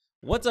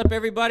What's up,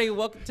 everybody?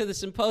 Welcome to the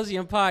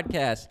Symposium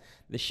Podcast,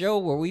 the show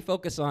where we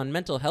focus on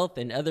mental health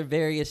and other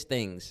various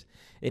things.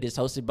 It is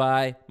hosted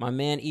by my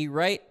man E.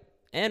 Wright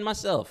and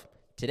myself.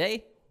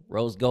 Today,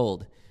 Rose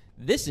Gold.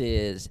 This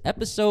is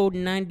episode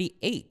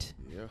 98.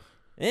 Yeah.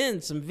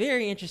 And some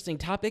very interesting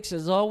topics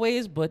as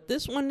always, but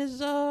this one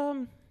is, I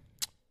don't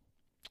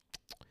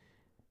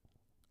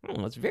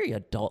know, it's very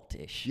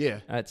adultish.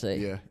 Yeah. I'd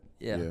say.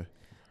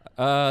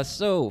 Yeah.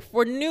 So,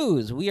 for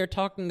news, we are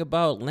talking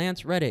about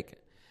Lance Reddick.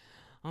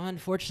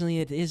 Unfortunately,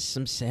 it is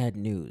some sad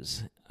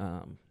news.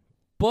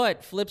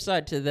 But flip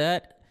side to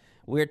that,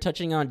 we're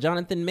touching on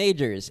Jonathan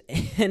Majors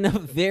and a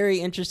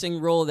very interesting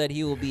role that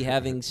he will be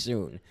having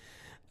soon.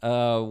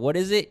 What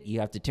is it?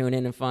 You have to tune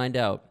in and find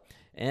out.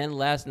 And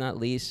last not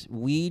least,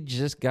 we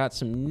just got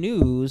some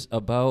news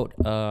about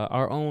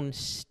our own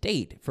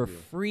state for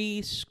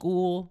free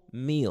school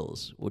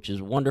meals, which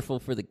is wonderful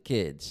for the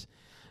kids.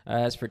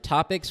 As for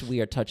topics, we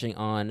are touching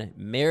on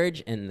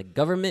marriage and the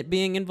government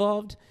being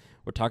involved.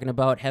 We're talking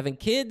about having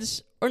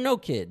kids or no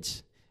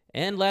kids.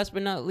 And last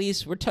but not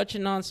least, we're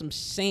touching on some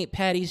St.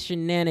 Patty's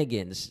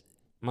shenanigans.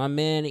 My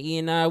man E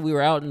and I, we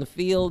were out in the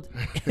field.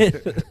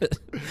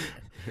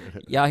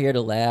 Y'all here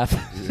to laugh.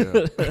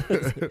 Yeah.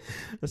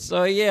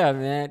 So, yeah,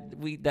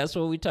 man, that's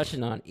what we're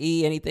touching on.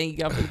 E, anything you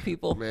got for the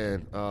people?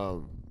 Man,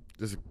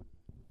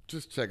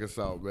 just check us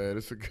out, man.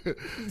 It's a good.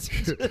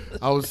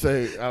 I would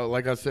say,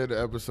 like I said in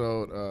the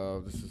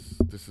episode,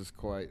 this is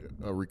quite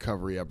a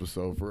recovery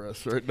episode for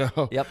us right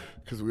now. Yep.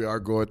 Because we are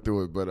going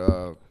through it. But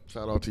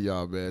shout out to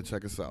y'all, man.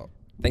 Check us out.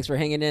 Thanks for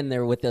hanging in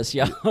there with us,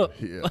 y'all.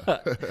 Yeah.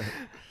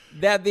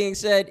 That being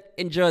said,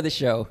 enjoy the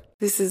show.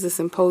 This is the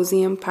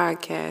Symposium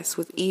Podcast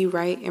with E.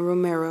 Wright and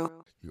Romero.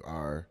 You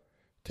are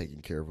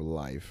taking care of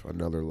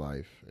another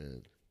life,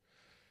 and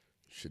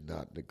should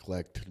not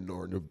neglect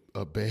nor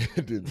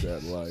abandon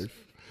that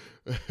life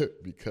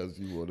because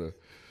you want to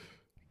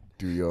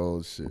do your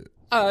own shit.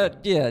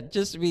 Yeah,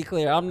 just to be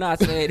clear, I'm not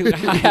saying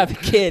I have a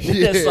kid.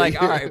 It's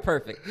like, all right,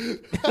 perfect.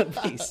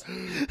 Peace.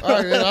 All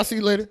right, man. I'll see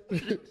you later.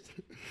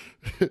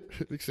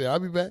 They say, I'll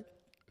be back.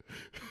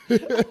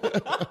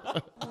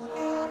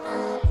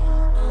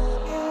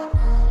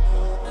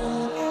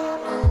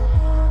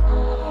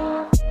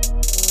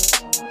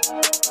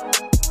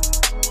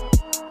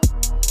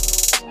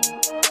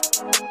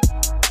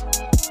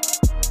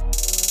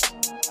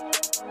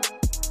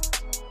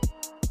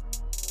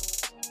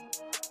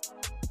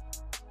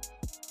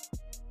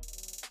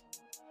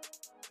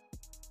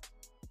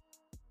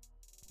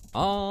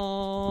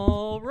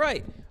 All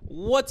right.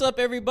 What's up,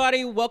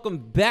 everybody? Welcome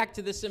back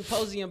to the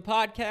Symposium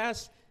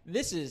Podcast.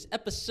 This is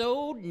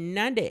episode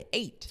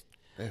 98.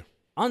 Damn.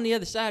 On the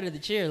other side of the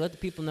chair, let the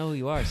people know who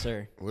you are,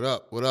 sir. What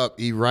up? What up?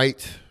 E.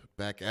 Wright,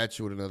 back at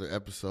you with another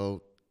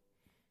episode.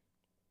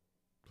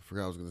 I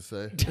forgot what I was going to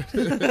say.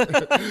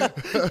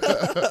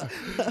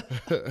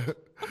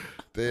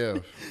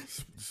 Damn.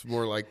 It's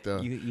more like the...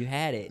 You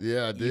had it.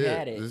 Yeah, I did. You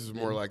had it. This is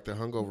more like the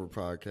Hungover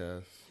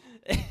podcast.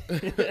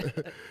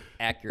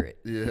 Accurate.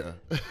 Yeah.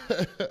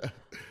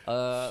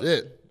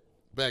 Shit.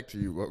 Back to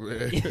you, my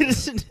man.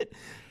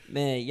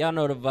 Man, y'all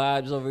know the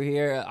vibes over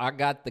here. I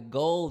got the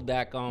gold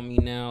back on me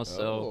now,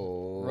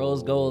 so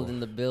rose gold in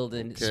the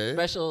building. Okay.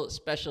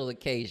 Special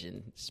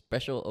occasion.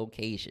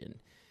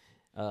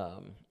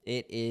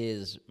 It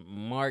is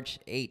March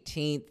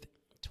 18th,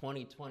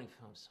 2020.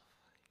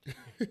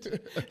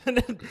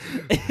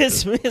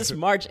 It's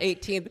March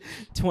 18th,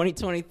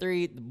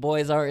 2023. The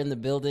boys are in the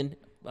building.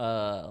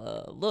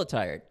 A little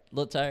tired,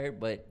 but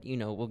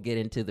we'll get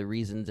into the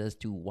reasons as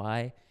to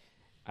why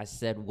I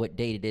said what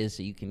date it is,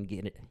 so you can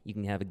get it. You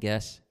can have a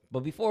guess. But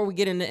before we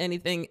get into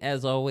anything,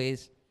 as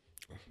always,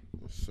 Yes,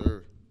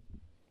 sir.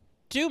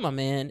 to my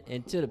man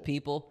and to the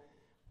people,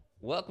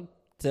 welcome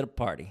to the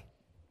party.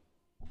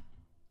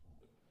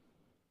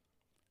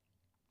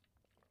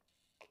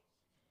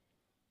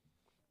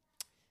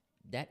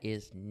 That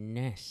is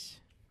nice.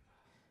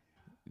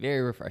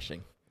 Very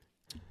refreshing.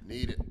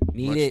 Need it.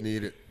 Need Much it.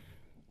 needed.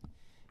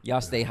 Y'all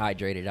stay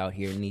hydrated out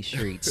here in these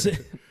streets.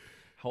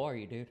 How are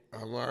you, dude?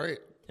 I'm all right.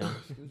 Yeah.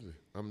 Excuse me.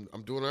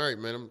 I'm doing all right,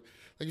 man. I'm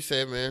like you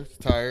said, man.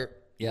 Tired.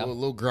 Yeah. A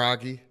little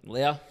groggy.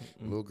 Yeah.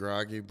 A little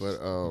groggy, but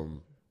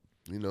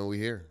we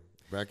here.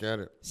 Back at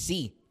it.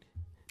 See,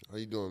 How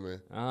you doing,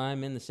 man?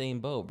 I'm in the same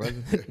boat,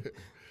 brother.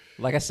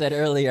 Like I said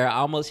earlier, I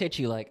almost hit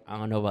you like, I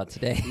don't know about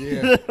today.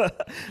 Yeah.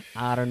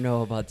 I don't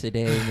know about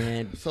today,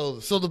 man. So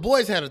the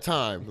boys had a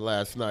time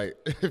last night,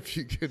 if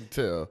you can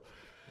tell.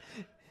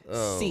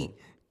 See,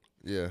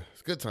 Yeah,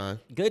 it's a good time.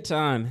 good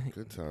time.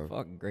 Good time.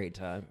 Fucking great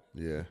time.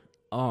 Yeah.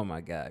 Oh,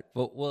 my God.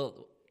 But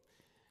we'll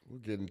We'll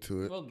get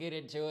into it. get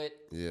into it.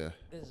 Yeah.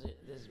 This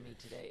is me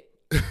today.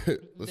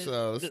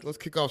 Let's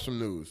kick off some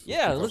news.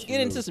 Yeah, let's get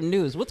into some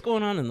news. What's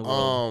going on in the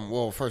world?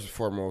 Well, first and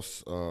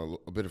foremost,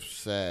 a bit of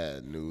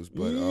sad news,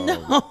 but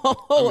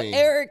No, I mean,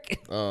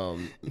 Eric.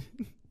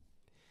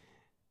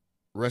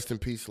 Rest in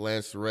peace,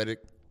 Lance Reddick.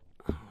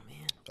 Oh,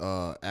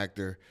 man.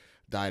 Actor,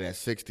 died at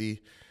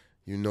 60.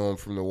 You know him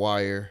from The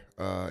Wire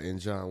and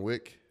John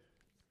Wick.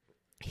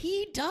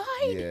 He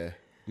died? Yeah.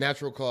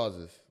 Natural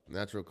causes.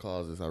 Natural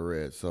causes. I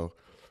read. So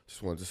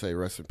just wanted to say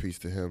rest in peace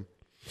to him.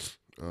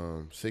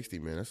 60,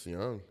 man. That's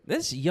young.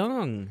 That's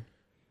young.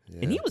 Yeah.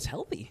 And he was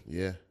healthy.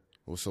 Yeah.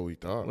 Well, so we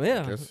thought.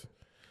 Yeah. I guess,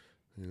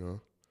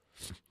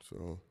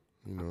 So,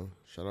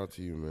 shout out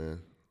to you,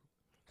 man.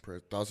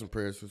 Thoughts and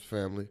prayers to his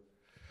family.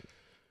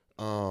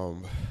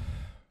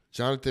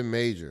 Jonathan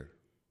Major.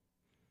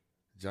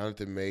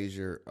 Jonathan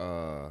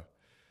Major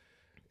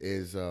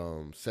is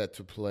set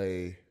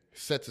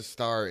to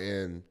star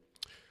in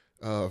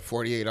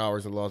 48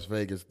 Hours in Las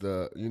Vegas.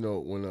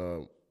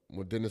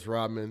 When Dennis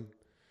Rodman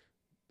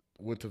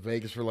went to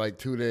Vegas for like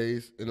 2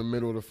 days in the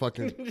middle of the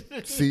fucking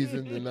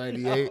season in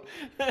 '98.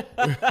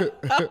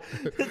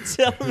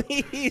 Tell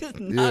me he's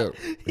not.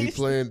 Yeah, he's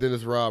playing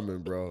Dennis Rodman,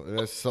 bro, and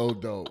that's so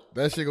dope.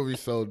 That shit gonna be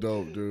so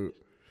dope, dude.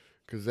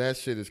 Cause that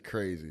shit is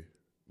crazy.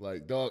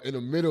 Like, dog, in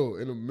the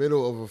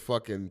middle of a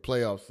fucking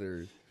playoff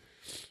series,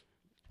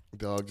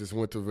 dog just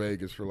went to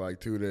Vegas for like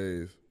 2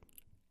 days.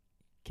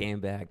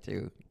 Came back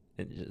too,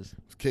 and just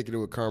was kicking it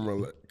with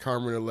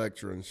Carmen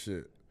Electra and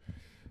shit.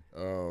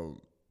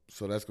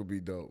 So that's gonna be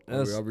dope.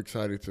 I'm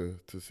excited to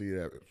see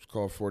that. It's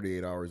called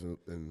 48 Hours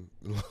in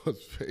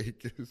Las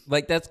Vegas.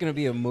 Like, that's gonna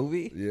be a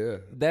movie. Yeah,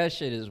 that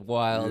shit is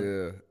wild.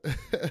 Yeah.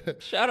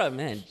 Shout out,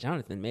 man.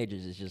 Jonathan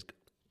Majors is just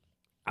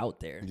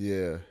out there.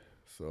 Yeah.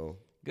 So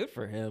good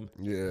for him.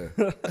 Yeah.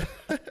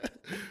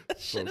 That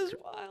shit is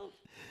wild.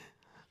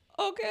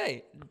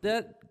 Okay,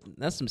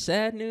 that's some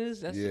sad news.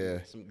 That's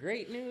some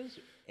great news.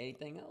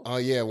 Anything else? Oh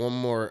yeah, one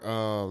more.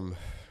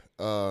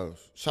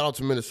 Shout out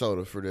to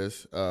Minnesota for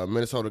this.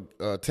 Minnesota,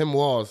 Tim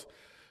Walz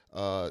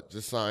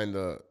just signs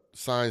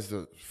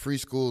the free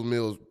school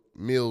meals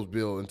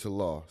bill into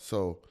law.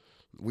 So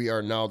we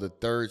are now the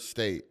third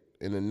state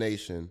in the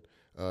nation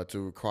to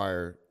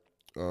require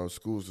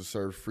schools to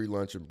serve free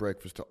lunch and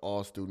breakfast to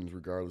all students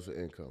regardless of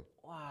income.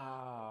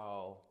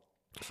 Wow.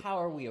 How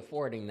are we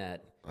affording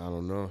that? I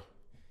don't know.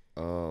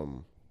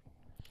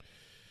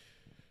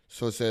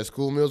 So it says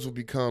school meals will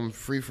become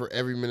free for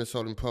every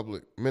Minnesota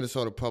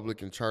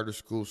public and charter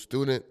school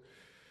student.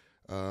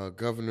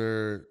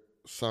 Governor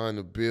signed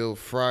a bill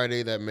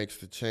Friday that makes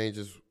the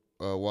changes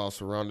while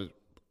surrounded.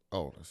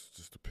 Oh, that's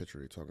just a picture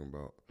they're talking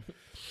about.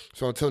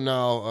 So until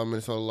now,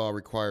 Minnesota law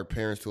required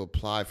parents to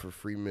apply for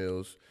free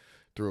meals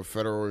through a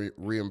federal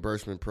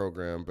reimbursement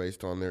program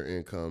based on their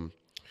income.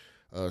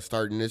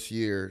 Starting this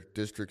year,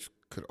 districts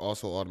could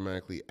also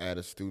automatically add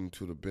a student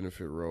to the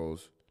benefit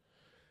rolls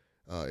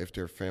if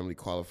their family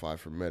qualified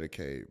for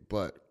Medicaid.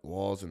 But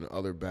Walz and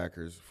other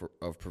backers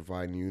of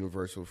providing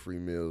universal free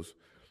meals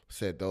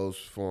said those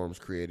forms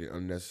created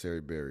unnecessary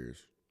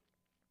barriers,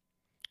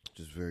 which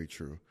is very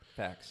true.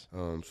 Facts.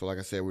 So like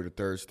I said, we're the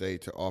third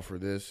state to offer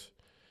this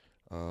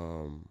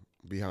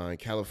behind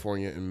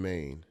California and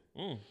Maine.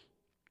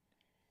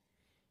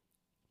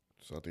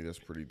 So I think that's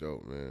pretty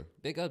dope, man.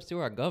 Big ups to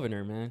our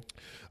governor, man.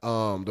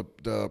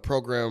 The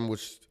program,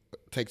 which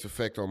takes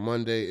effect on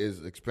Monday,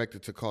 is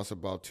expected to cost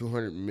about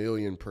 $200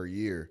 million per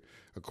year,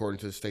 according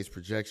to the state's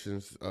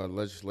projections.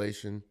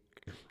 Legislation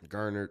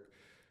garnered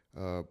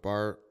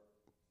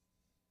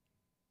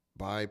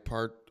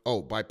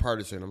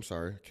bipartisan. I'm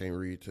sorry, can't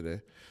read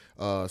today.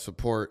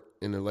 Support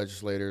in the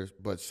legislators,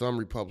 but some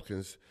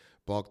Republicans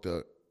balked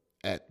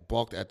at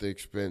the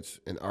expense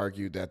and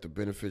argued that the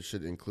benefits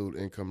should include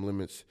income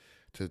limits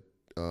to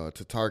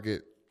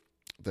target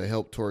the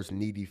help towards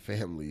needy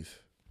families.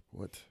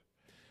 What?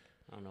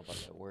 I don't know about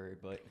that word,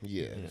 but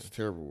yeah. It's a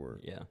terrible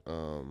word. Yeah.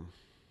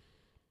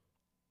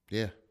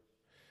 Yeah.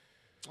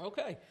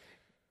 Okay.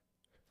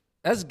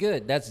 That's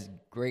good. That's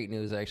great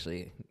news,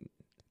 actually.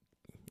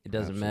 It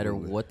doesn't matter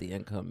what the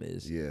income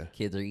is. Yeah.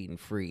 Kids are eating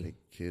free.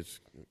 Kids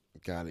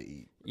gotta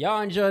eat.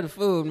 Y'all enjoy the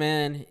food,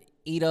 man.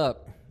 Eat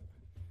up.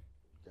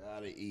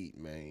 Gotta eat,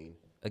 man.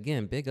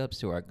 Again, big ups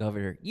to our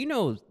governor. You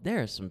know,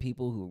 there are some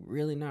people who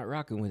really not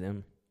rocking with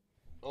him.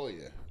 Oh,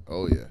 yeah.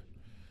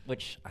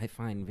 Which I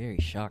find very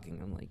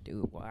shocking. I'm like,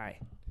 dude, why?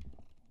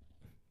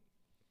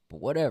 But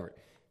whatever.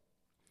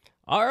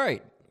 All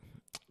right.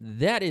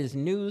 That is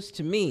news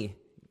to me.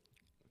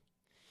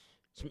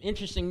 Some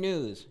interesting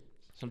news.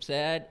 Some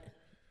sad,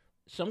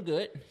 some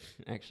good.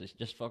 Actually, it's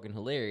just fucking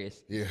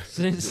hilarious. Yeah.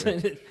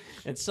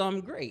 And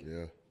some great.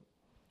 Yeah.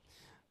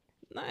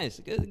 Nice.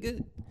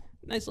 Good.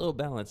 Nice little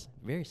balance.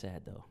 Very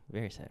sad, though.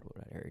 Very sad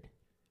what I heard.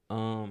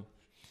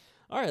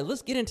 All right,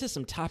 let's get into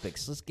some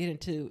topics. Let's get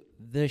into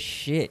the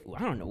shit.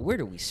 I don't know. Where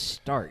do we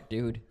start,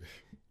 dude?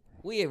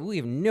 We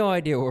have no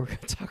idea what we're going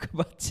to talk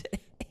about today.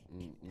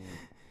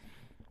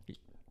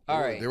 All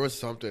right. There was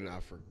something I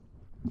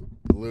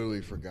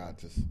literally forgot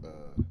to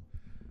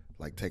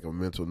take a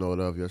mental note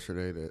of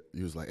yesterday that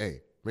you was like,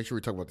 hey, make sure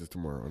we talk about this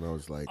tomorrow. And I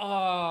was like,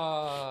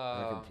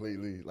 I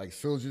completely, as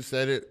soon as you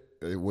said it,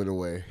 it went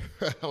away.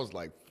 I was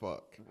like,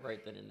 fuck.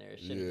 Right then and there.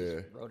 Should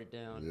have just wrote it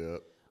down.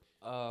 Yep.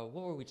 What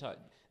were we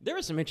talking? There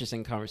were some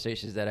interesting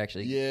conversations that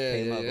actually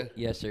came up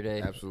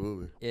yesterday.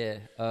 Absolutely. Yeah.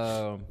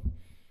 I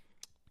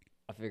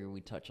figured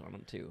we'd touch on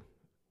them too.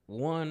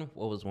 What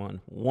was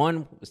one?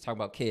 One was talking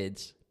about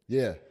kids.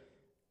 Yeah.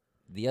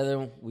 The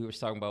other, we were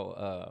talking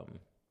about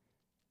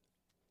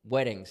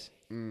weddings.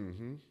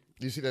 Mm-hmm.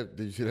 You see that?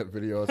 Did you see that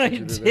video? I sent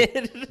you today?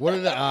 did. What are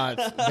the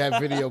odds that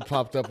video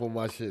popped up on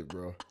my shit,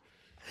 bro?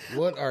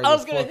 What are I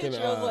was the gonna fucking hit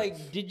you. I was odds?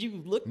 like, "Did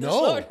you look this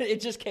No. up?" It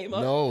just came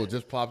up. No, it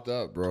just popped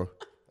up, bro.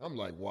 I'm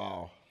like,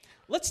 wow.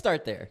 Let's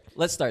start there.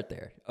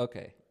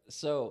 Okay.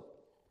 So,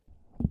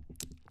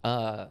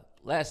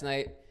 last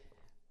night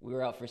we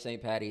were out for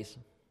St. Patty's.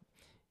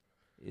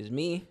 It was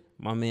me,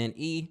 my man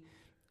E,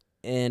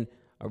 and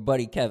our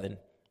buddy Kevin.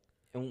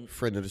 And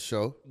Friend of the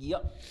show.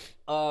 yep.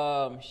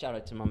 Shout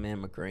out to my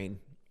man McCrane.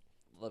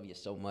 Love you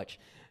so much.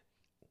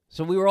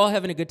 So we were all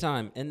having a good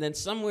time, and then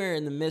somewhere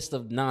in the midst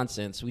of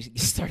nonsense, we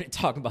started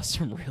talking about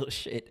some real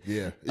shit.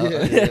 Yeah.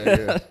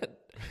 Yeah.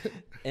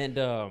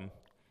 And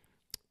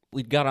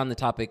we got on the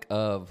topic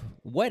of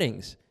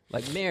weddings,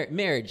 like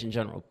marriage in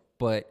general,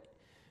 but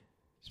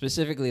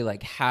specifically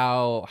like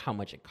how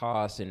much it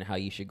costs and how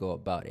you should go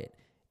about it.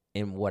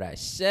 And what I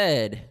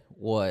said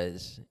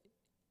was,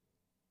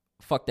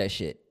 fuck that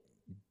shit.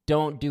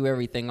 Don't do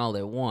everything all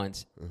at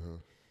once.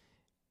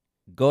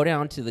 Go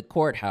down to the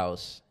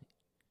courthouse,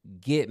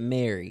 get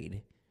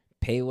married,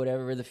 pay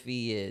whatever the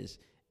fee is,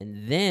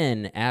 and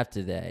then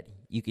after that,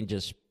 you can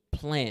just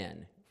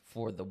plan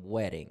for the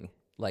wedding,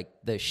 like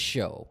the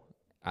show,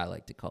 I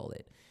like to call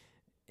it.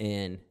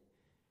 And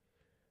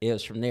it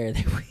was from there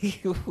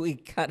that we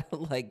kind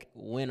of like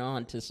went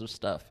on to some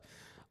stuff.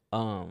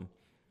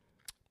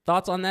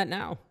 Thoughts on that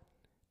now?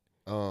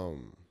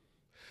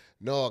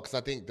 No, because I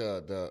think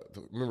the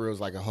remember it was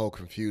like a whole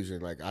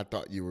confusion. Like I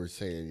thought you were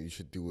saying you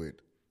should do it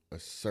a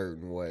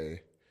certain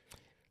way.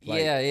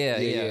 Like,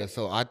 yeah.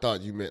 So I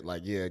thought you meant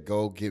like,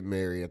 go get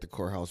married at the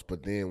courthouse,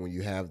 but then when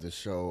you have the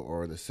show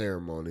or the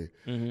ceremony,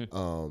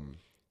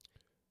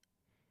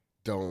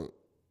 don't.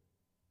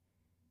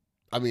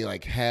 I mean,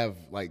 like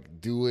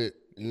do it.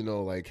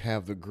 Like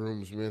have the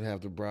groomsmen,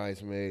 have the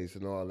bridesmaids,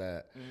 and all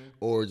that,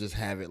 or just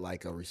have it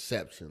like a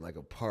reception, like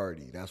a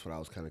party. That's what I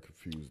was kind of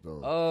confused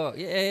on. Oh,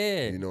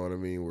 yeah. You know what I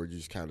mean? We're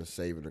just kind of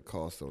saving the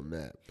cost on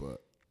that,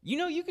 but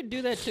You could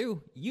do that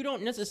too. You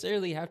don't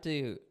necessarily have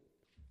to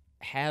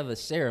have a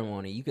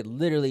ceremony. You could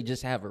literally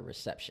just have a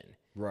reception.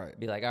 right.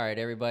 Be like, all right,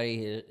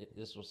 everybody,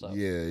 this is what's up.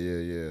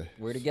 Yeah.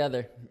 We're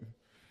together.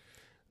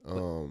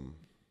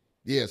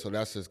 Yeah, so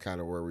that's just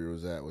kind of where we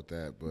was at with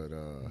that, but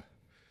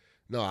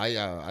no,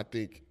 I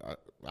think I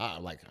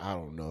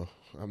don't know.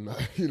 I'm not,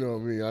 you know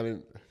what I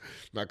mean?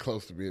 Not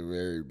close to being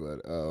married,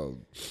 but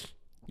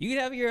You can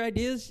have your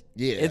ideas.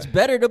 Yeah. It's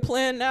better to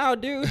plan now,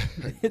 dude.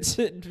 It's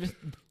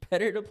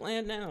better to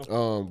plan now.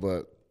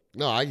 But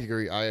no, I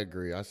agree.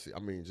 I see. I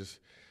mean, just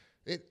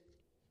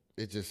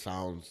it just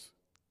sounds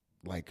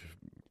like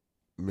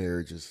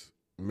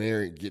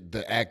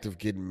the act of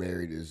getting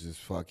married is just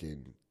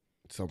fucking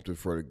something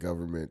for the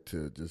government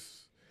to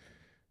just.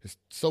 It's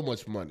so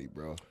much money,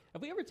 bro.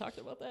 Have we ever talked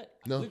about that?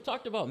 No. We've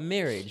talked about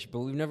marriage, but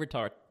we've never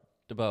talked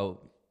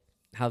about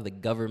how the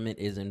government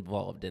is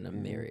involved in a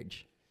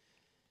marriage.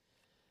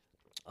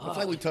 I feel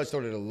like we touched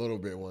on it a little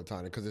bit one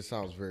time because it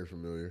sounds very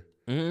familiar.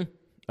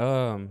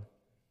 All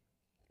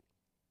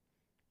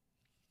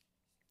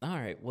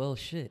right. Well,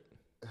 shit.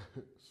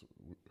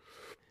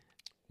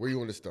 Where you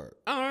want to start?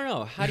 I don't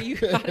know. How do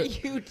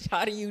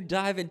you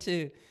dive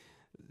into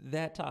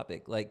that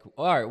topic? Like,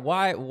 all right,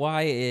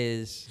 why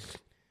is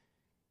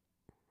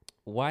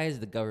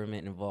the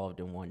government involved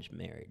in one's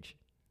marriage?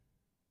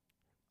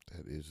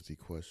 That is the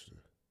question.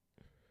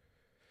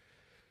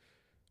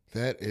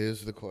 That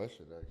is the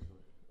question, actually.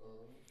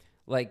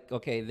 Like,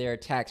 okay, there are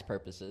tax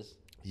purposes.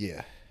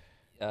 Yeah.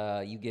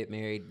 You get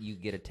married, you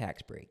get a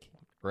tax break,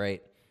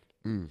 right?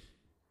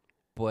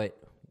 But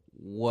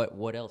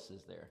what else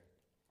is there?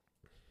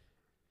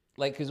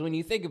 Like, because when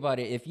you think about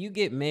it, if you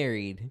get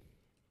married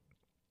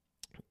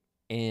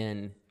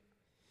and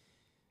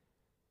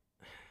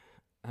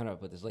how do I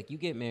put this? Like, you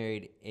get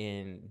married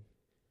and,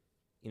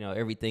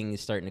 everything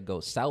is starting to go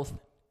south.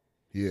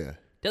 Yeah.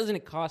 Doesn't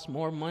it cost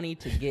more money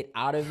to get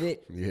out of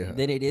it Yeah.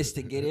 than it is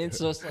to get in?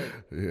 So it's like,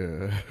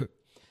 Yeah.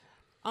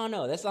 I don't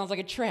know. That sounds like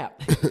a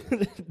trap.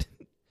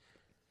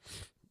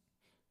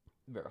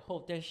 Better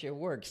hope that shit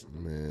works.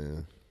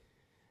 Man.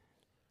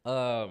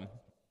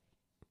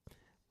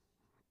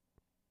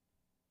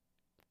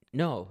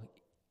 No.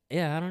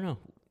 Yeah, I don't know.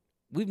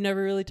 We've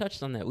never really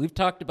touched on that. We've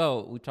talked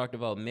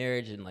about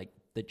marriage in like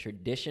the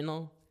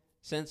traditional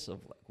sense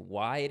of like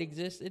why it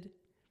existed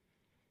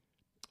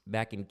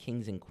back in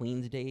kings and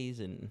queens days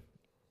and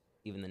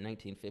even the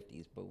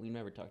 1950s, but we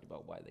never talked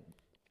about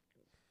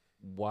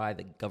why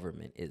the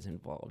government is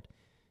involved.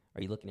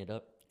 Are you looking it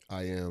up?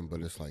 I am,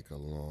 but it's like a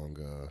long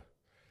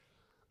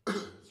it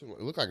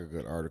looked like a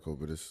good article,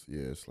 but it's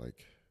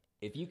like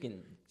If you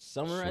can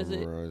summarize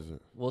it,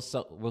 we'll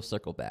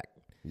circle back.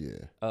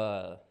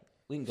 Yeah.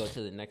 We can go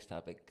to the next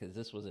topic because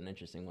this was an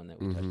interesting one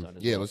that we touched on.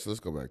 Yeah, let's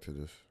go back to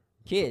this.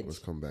 Kids. Let's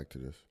come back to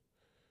this.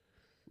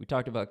 We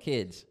talked about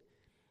kids.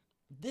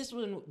 This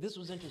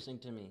was interesting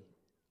to me.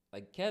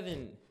 Like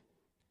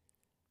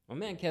my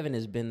man Kevin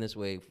has been this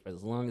way for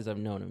as long as I've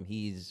known him.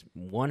 He's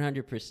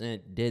 100%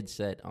 dead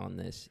set on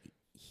this.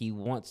 He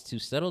wants to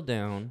settle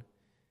down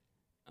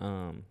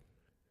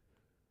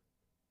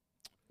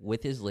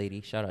with his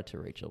lady. Shout out to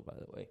Rachel, by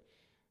the way.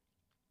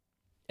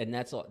 And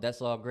that's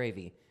all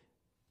gravy.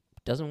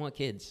 Doesn't want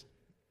kids.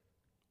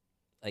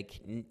 Like,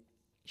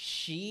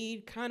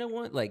 she kind of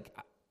want, like,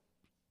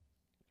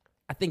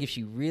 I think if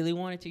she really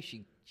wanted to,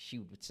 she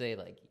would say,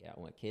 like, yeah, I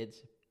want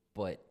kids.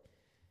 But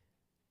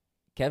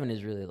Kevin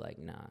is really like,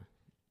 nah,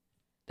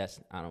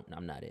 I'm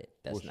not it.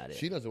 That's not it.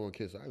 She doesn't want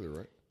kids either,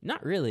 right?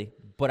 Not really.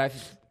 But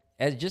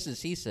just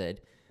as he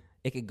said,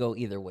 it could go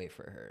either way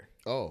for her.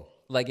 Oh.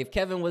 Like, if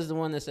Kevin was the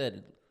one that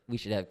said we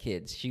should have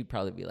kids, she'd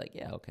probably be like,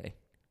 yeah, okay.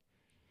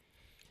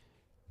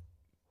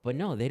 But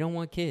no, they don't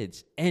want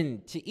kids.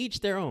 And to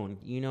each their own.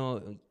 You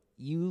know,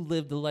 you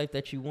live the life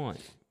that you want.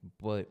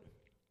 But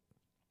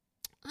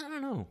I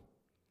don't know.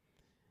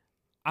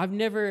 I've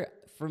never,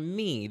 for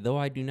me, though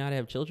I do not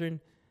have children,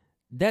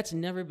 that's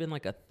never been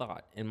like a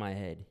thought in my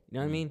head. You know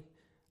what I mean?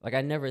 Like,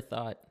 I never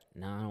thought,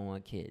 nah, I don't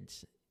want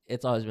kids.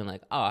 It's always been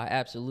like, oh, I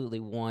absolutely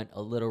want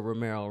a little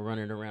Romero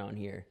running around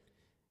here,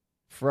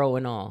 fro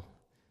and all.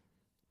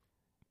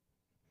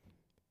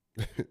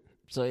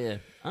 So, yeah,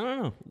 I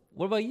don't know.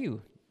 What about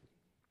you?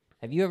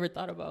 Have you ever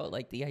thought about,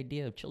 like, the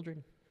idea of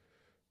children?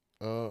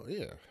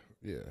 Yeah.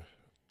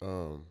 I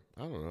don't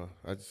know.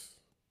 I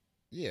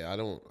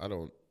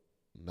don't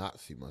not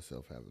see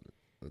myself having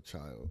a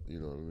child. You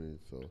know what I mean?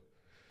 So,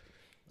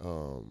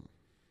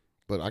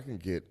 but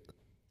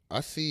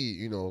I see,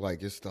 you know,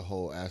 like, it's the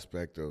whole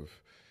aspect of,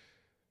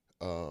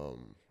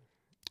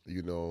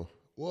 you know,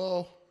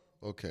 well,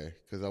 okay,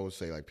 because I would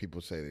say, like,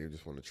 people say they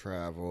just want to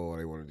travel or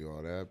they want to do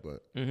all that,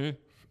 but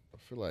I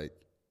feel like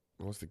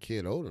once the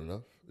kid old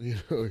enough, you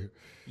know,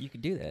 you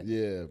could do that.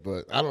 Yeah,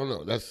 but I don't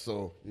know. That's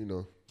so, you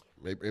know,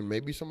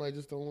 maybe somebody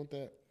just don't want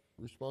that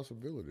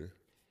responsibility.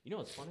 You know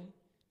what's funny?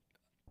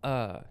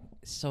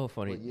 So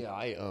funny. But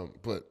yeah,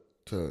 but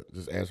to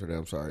just answer that,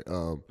 I'm sorry.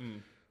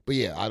 But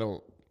yeah, I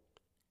don't.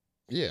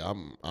 Yeah,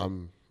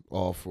 I'm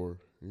all for,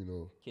 you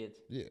know, kids.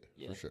 Yeah,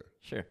 for sure.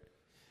 Sure.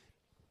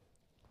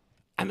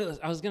 I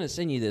was gonna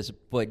send you this,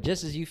 but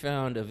just as you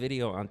found a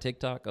video on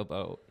TikTok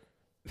about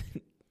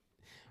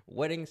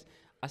weddings,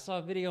 I saw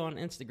a video on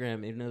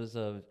Instagram, and it was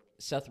of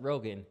Seth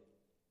Rogen.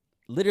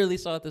 Literally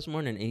saw it this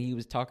morning, and he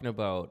was talking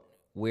about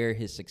where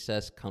his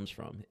success comes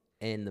from,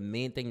 and the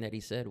main thing that he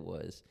said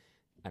was,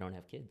 "I don't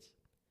have kids.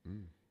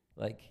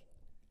 Like,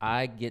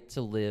 I get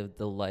to live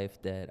the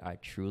life that I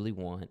truly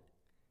want,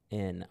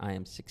 and I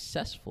am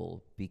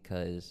successful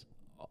because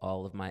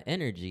all of my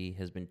energy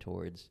has been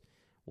towards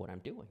what I'm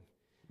doing."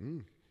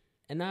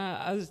 And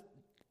that was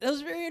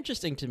very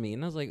interesting to me.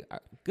 And I was like,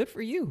 good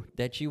for you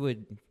that you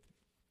would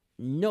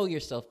know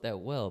yourself that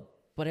well.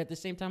 But at the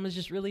same time, I was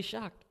just really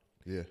shocked.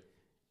 Yeah.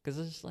 Because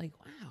I was just like,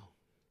 wow.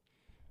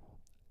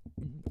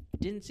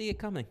 Didn't see it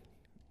coming.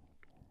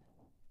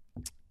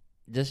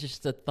 That's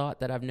just a thought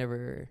that I've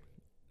never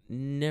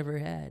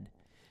had.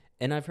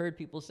 And I've heard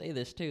people say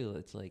this too.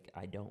 It's like,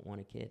 I don't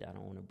want a kid. I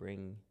don't want to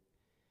bring.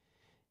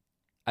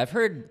 I've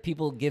heard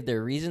people give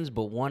their reasons,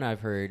 but one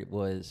I've heard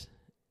was,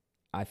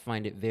 I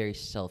find it very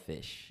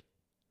selfish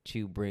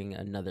to bring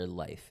another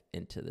life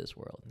into this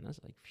world. And I was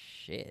like,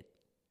 shit.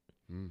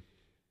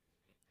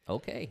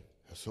 Okay.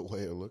 That's a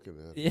way of looking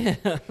at it.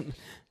 Yeah.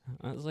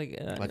 I was like,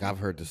 I've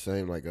heard the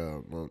same, like,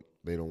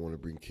 they don't want to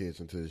bring kids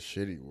into this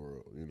shitty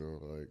world, you know,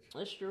 like.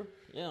 That's true.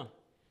 Yeah.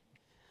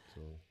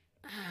 So.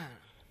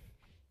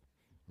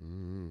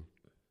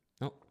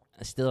 No,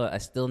 I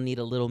still need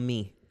a little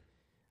me.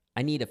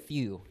 I need a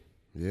few.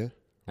 Yeah.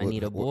 I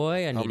need a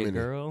boy. I need a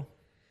girl.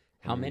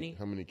 How many?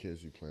 How many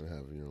kids you plan to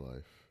have in your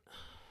life?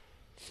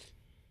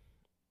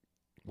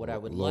 What I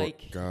would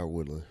like. God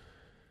willing.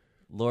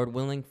 Lord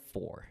willing,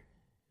 4.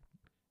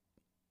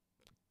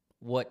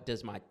 What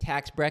does my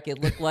tax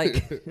bracket look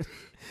like?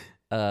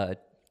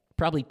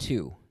 Probably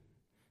 2.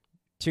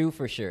 2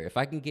 for sure. If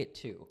I can get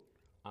 2,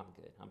 I'm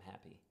good. I'm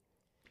happy.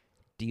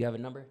 Do you have a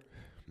number?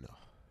 No.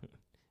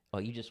 Oh,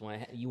 you just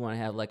want to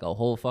have like a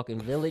whole fucking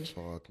village?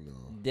 Fuck no.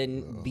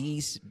 Then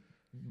bees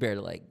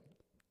better like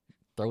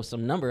throw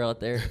some number out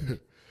there.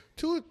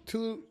 2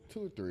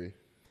 or 3.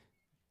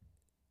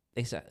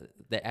 They say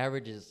the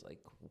average is like,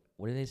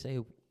 what do they say?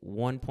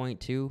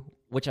 1.2,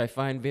 which I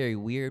find very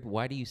weird.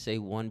 Why do you say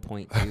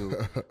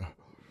 1.2?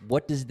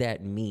 What does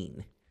that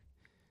mean?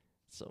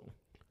 So,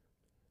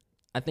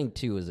 I think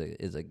 2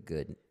 is a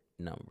good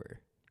number.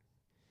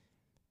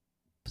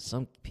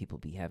 Some people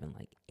be having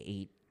like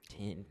 8,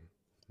 10.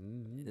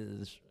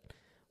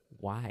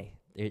 Why?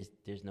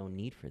 There's no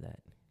need for that.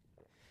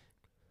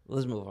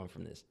 Let's move on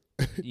from this.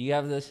 Do you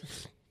have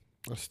this?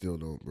 I still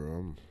don't,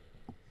 bro.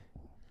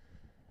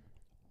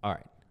 All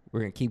right,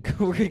 we're gonna keep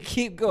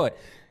going.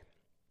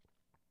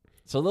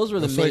 So those were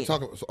the main.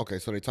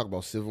 So they talk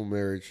about civil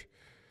marriage,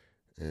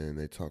 and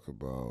they talk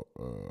about.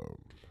 All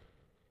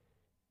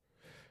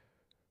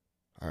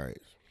right,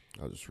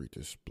 I'll just read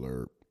this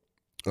blurb.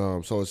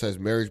 So it says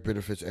marriage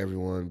benefits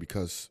everyone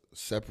because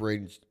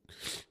separating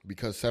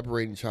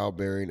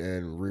childbearing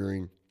and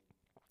rearing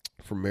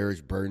from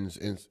marriage burdens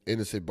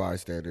innocent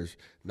bystanders,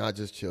 not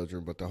just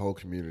children, but the whole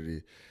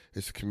community.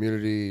 It's a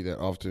community that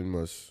often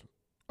must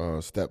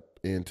step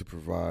in to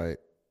provide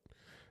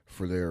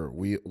for their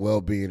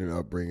well-being and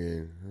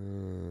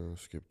upbringing.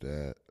 Skip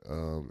that.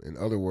 In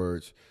other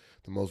words,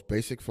 the most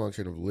basic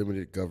function of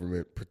limited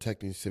government,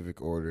 protecting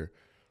civic order,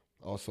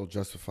 also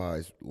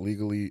justifies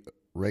legally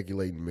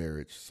regulating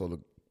marriage. So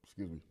the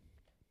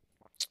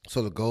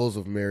goals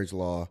of marriage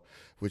law,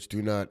 which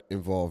do not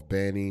involve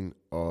banning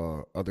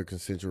other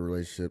consensual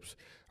relationships,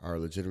 are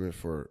legitimate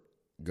for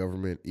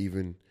government,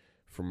 even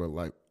from a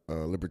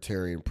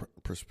libertarian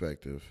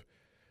perspective.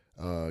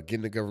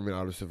 Getting the government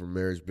out of civil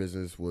marriage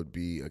business would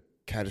be a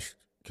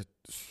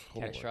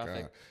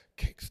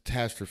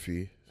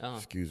catastrophe.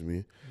 Excuse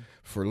me.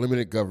 For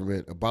limited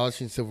government,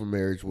 abolishing civil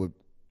marriage would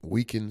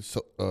weaken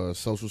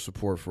social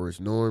support for its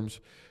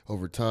norms.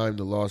 Over time,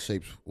 the law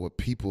shapes what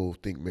people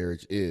think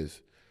marriage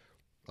is,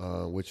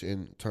 which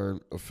in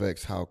turn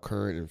affects how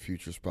current and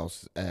future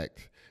spouses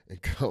act.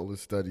 And countless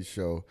studies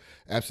show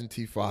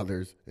absentee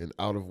fathers and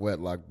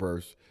out-of-wedlock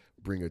births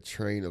bring a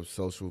train of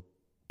social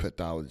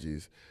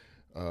pathologies,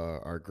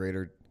 are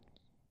greater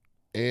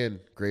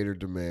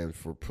demand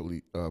for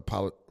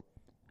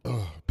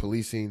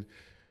policing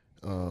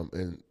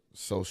and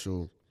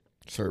social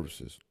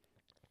services.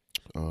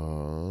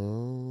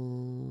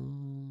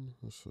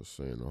 That's just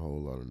saying a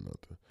whole lot of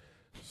nothing.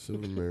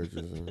 Civil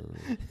marriages.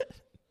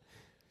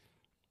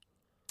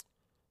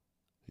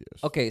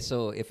 Yes. Okay,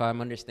 so if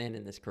I'm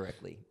understanding this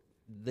correctly,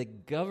 the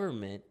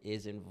government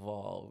is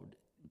involved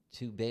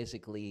to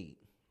basically,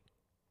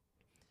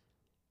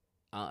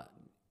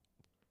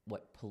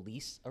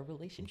 police a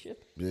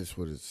relationship? That's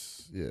what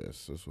it's.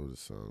 Yes, that's what it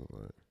sounds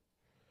like.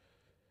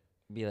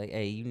 Be like,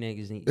 hey, you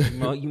niggas need,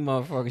 you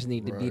motherfuckers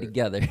need to be Right.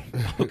 together.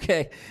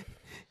 Okay,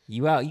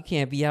 you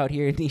can't be out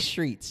here in these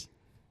streets.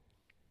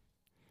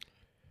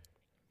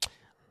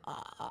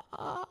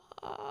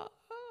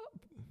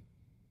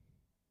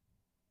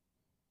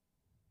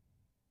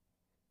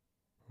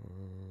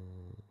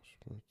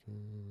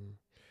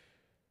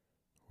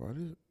 Why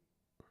did?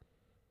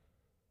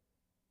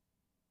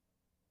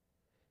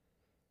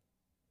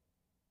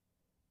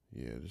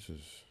 Yeah, this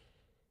is.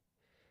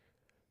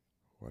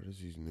 Why does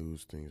these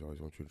news things always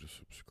want you to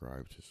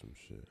subscribe to some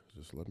shit?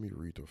 Just let me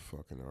read the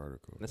fucking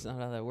article. That's not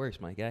how that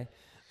works, my guy.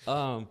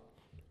 What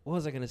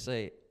was I gonna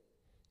say?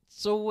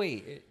 So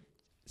wait,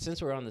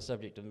 since we're on the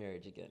subject of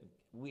marriage again,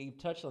 we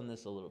touched on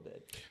this a little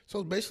bit.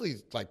 So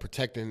basically, like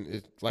protecting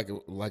it, like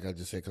I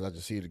just said, because I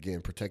just see it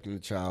again, protecting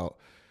the child,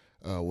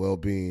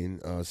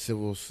 well-being,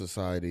 civil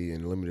society,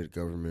 and limited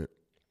government.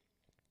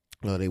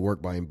 They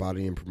work by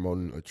embodying and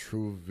promoting a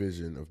true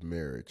vision of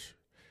marriage,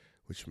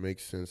 which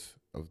makes sense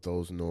of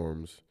those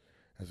norms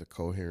as a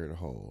coherent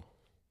whole.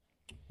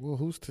 Well,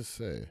 who's to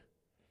say?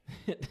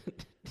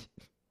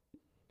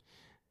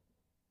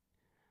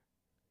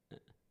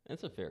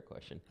 That's a fair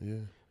question.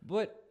 Yeah.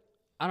 But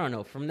I don't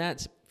know. From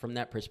that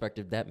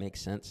perspective, that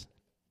makes sense.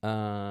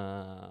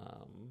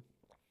 That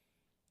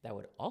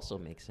would also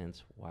make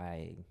sense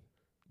why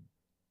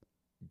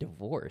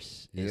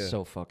divorce is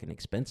so fucking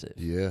expensive.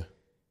 Yeah.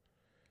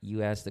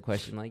 You ask the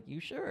question like, you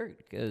sure?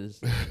 Because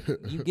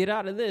you get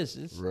out of this,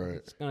 it's going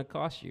to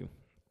cost you.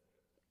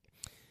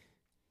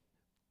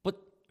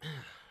 But,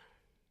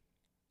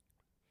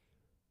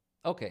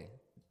 okay,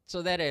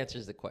 so that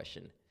answers the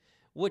question,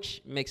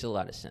 which makes a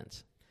lot of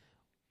sense.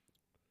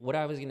 What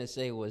I was going to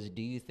say was,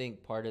 do you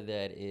think part of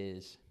that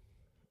is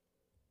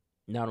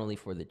not only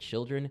for the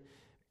children,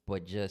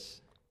 but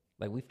just,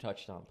 like we've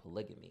touched on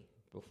polygamy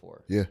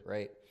before,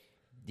 right?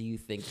 Do you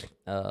think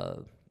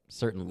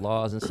certain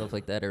laws and stuff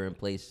like that are in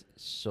place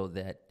so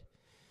that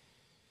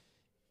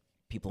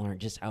people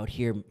aren't just out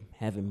here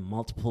having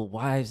multiple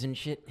wives and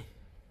shit?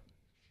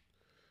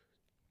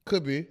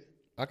 Could be.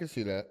 I can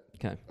see that.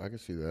 Okay. I can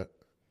see that.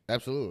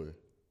 Absolutely.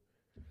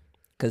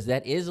 Because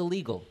that is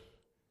illegal.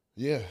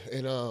 Yeah,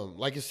 and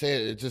like I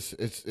said, it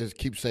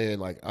keeps saying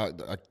like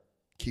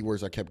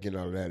keywords I kept getting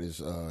out of that is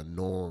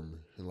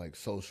norm and like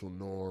social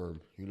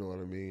norm. You know what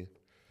I mean?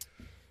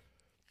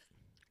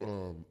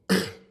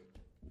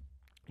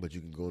 But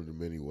you can go into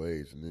many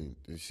ways, and then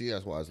you see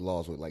that's why it's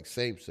laws with like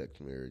same-sex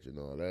marriage and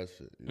all that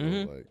shit. You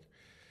know, like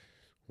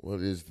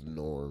what is the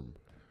norm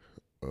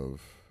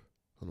of?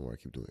 I don't know why I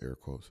keep doing air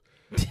quotes.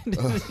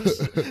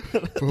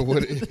 But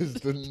what is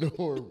the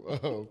norm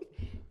of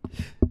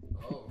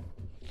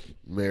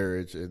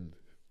marriage and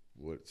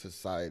what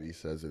society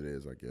says it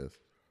is? I guess.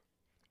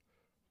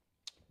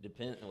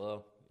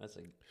 Well, that's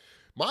a.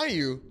 Mind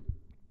you,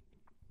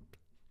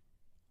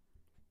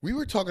 we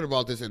were talking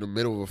about this in the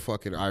middle of a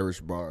fucking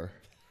Irish bar.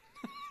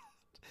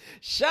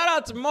 Shout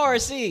out to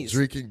Morrissey's.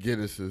 Drinking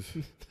Guinnesses.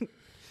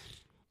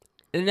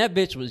 And that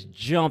bitch was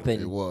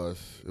jumping. It was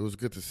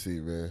good to see,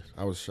 man.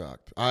 I was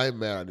shocked. I'm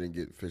mad I didn't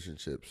get fish and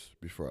chips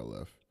before I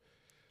left.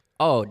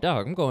 Oh,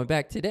 dog, I'm going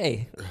back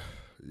today.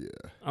 Yeah.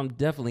 I'm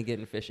definitely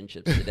getting fish and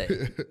chips today.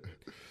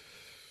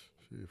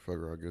 Shit, fuck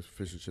around, get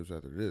fish and chips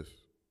after this.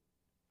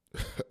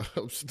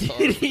 I'm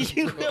starving.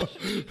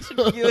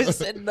 you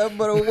said nothing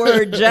but a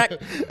word, Jack.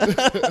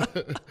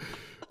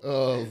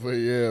 Oh, but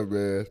yeah,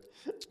 man.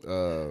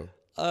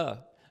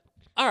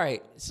 All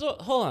right. So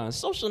hold on.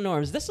 Social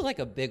norms. This is like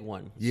a big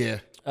one. Yeah.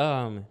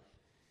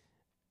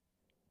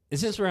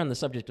 since we're on the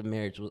subject of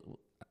marriage, we'll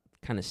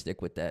kind of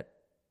stick with that.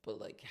 But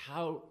like,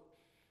 how?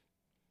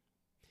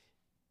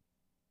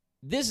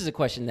 This is a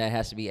question that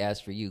has to be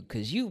asked for you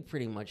because you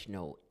pretty much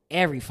know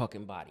every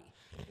fucking body,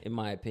 in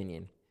my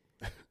opinion.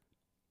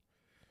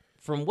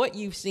 From what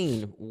you've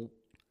seen,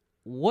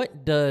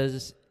 what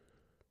does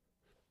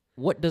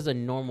a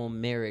normal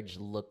marriage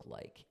look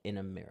like in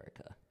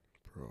America?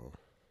 Bro,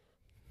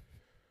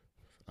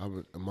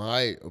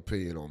 my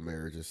opinion on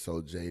marriage is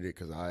so jaded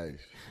because I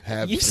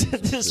have. You seen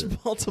said some this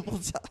shit. multiple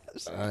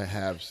times. I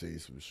have seen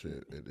some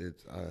shit.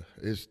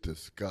 It's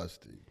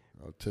disgusting.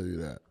 I'll tell you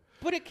that.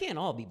 But it can't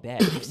all be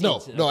bad. You've seen No,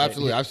 some- no,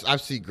 absolutely.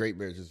 I've seen great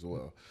marriages as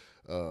well,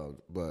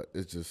 but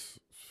it's just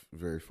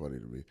very funny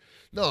to me.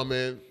 No,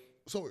 man.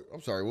 So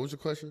I'm sorry. What was your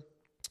question?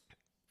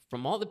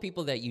 From all the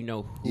people that you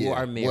know who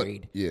are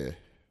married,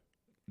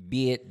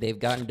 be it they've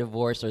gotten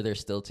divorced or they're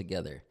still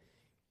together,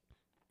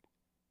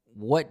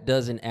 what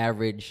does an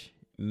average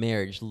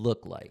marriage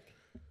look like?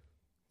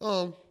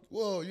 Well,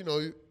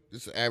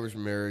 it's an average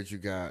marriage. You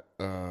got,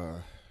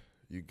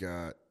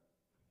 your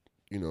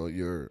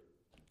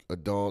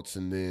adults,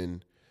 and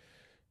then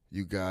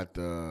you got,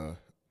 I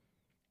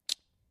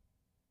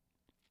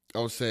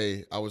would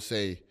say,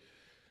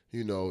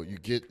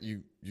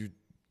 you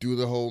do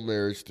the whole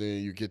marriage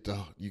thing. You get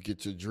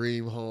your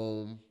dream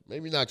home.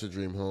 Maybe not your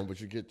dream home,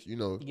 but you get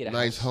get a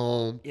nice house.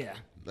 home. Yeah.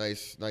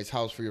 Nice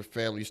house for your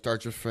family. You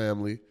start your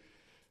family.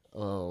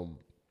 And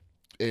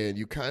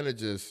you kind of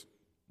just,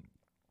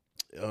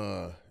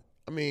 I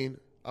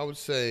would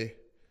say,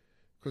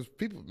 because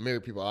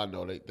married people I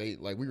know, they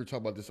like, we were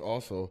talking about this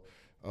also,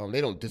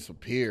 they don't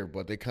disappear,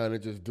 but they kind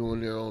of just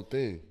doing their own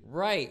thing.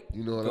 Right.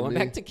 You know what I Going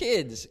mean? back to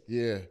kids.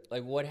 Yeah.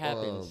 Like what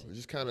happens?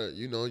 Just kind of,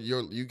 you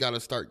got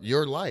to start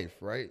your life,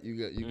 right?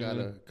 You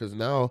gotta, because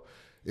now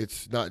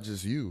it's not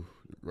just you,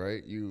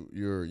 right?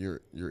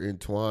 You're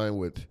entwined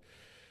with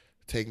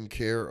taking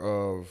care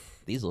of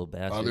These little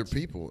bastards. other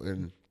people.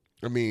 And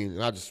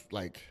I just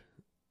like,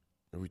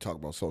 we talk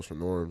about social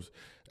norms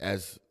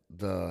as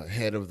the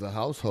head of the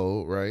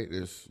household, right?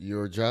 It's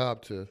your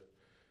job to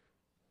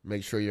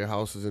make sure your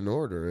house is in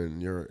order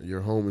and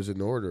your home is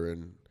in order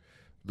and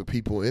the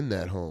people in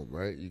that home,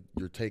 right?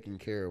 You're taking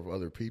care of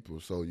other people,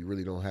 so you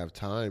really don't have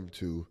time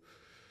to,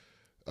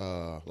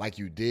 like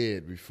you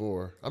did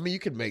before. You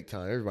could make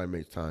time. Everybody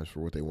makes times for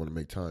what they want to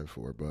make time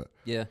for, but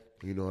Yeah.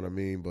 you know what I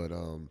mean? But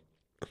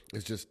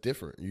it's just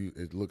different.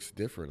 It looks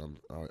different,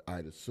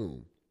 I'd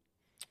assume.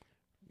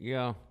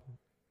 Yeah.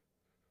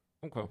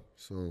 Okay.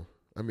 So,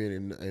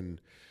 in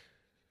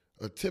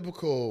a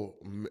typical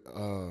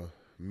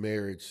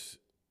marriage,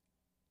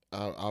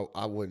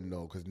 I wouldn't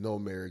know because no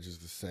marriage is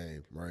the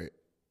same, right?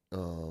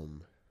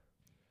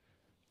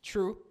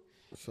 True.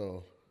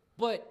 So,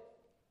 But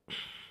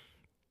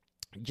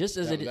just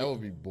as that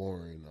would be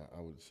boring,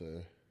 I would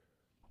say.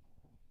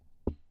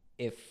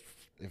 if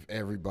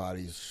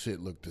everybody's shit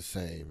looked the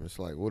same, it's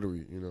like, what are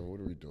we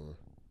doing?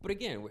 But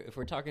again, if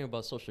we're talking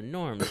about social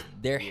norms,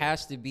 there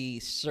has to be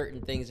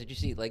certain things that you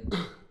see, like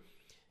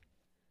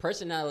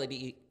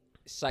personality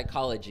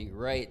psychology,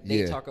 right?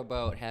 They talk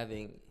about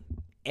having,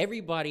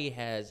 everybody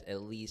has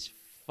at least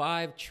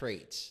 5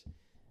 traits,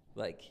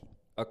 like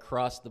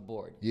across the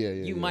board.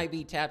 You might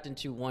be tapped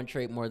into one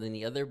trait more than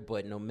the other,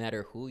 but no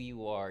matter who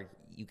you are,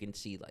 you can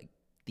see like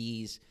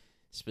these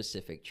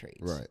specific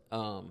traits. Right.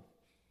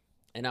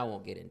 And I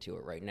won't get into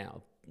it right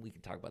now. We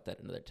can talk about that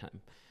another time.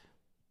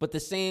 But the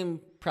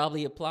same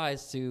probably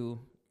applies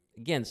to,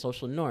 again,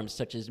 social norms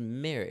such as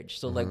marriage.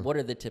 So, like, what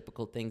are the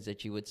typical things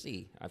that you would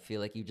see? I feel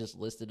like you just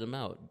listed them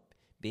out.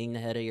 Being the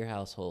head of your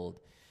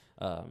household,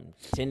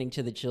 tending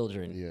to the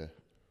children. Yeah.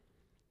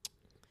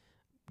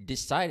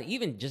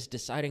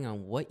 Deciding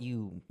on what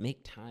you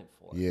make time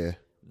for. Yeah.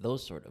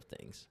 Those sort of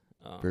things.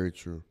 Very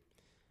true.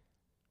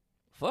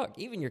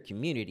 Even your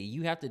community,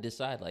 you have to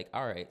decide, like,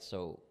 all right,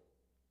 so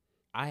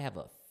I have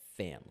a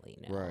family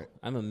now. Right.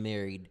 I'm a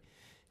married,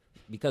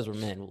 because we're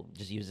men, we'll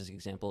just use this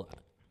example.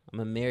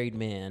 I'm a married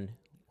man.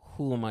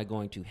 Who am I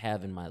going to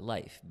have in my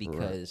life?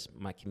 Because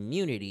my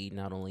community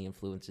not only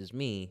influences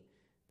me,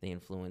 they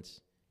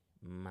influence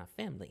my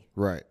family.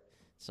 Right.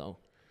 So.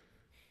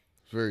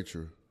 It's very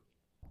true.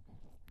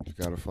 You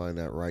got to find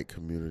that right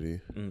community.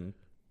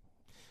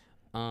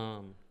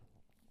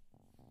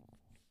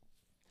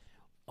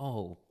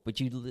 But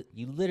you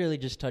literally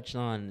just touched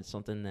on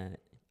something that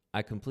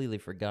I completely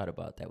forgot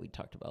about that we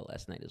talked about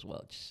last night as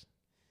well. Just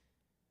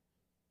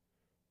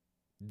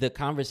the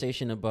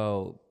conversation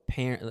about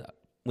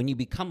when you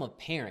become a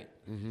parent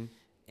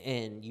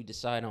and you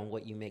decide on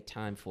what you make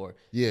time for.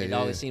 It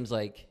always seems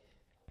like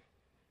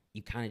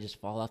you kind of just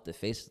fall off the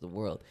face of the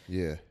world.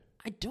 Yeah.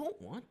 I don't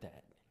want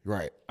that.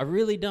 Right. I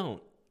really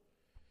don't.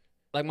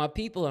 Like, my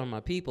people are my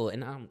people,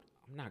 and I'm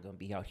not going to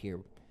be out here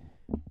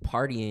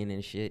partying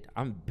and shit.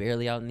 I'm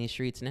barely out in these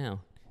streets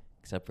now,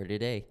 except for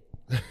today.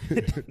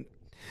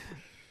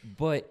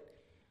 But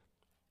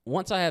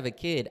once I have a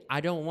kid,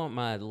 I don't want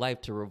my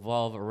life to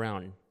revolve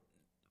around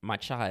my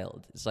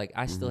child. It's like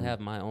I still have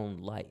my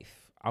own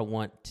life. I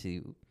want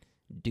to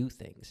do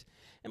things.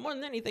 And more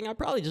than anything, I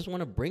probably just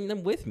want to bring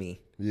them with me.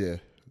 Yeah.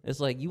 It's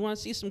like, you want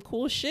to see some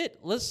cool shit?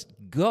 Let's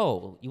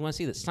go. You want to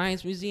see the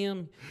Science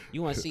Museum?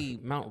 You want to see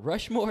Mount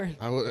Rushmore?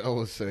 I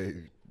would say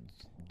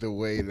the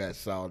way that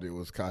sounded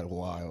was kind of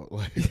wild.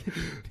 Like,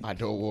 I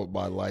don't want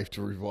my life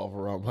to revolve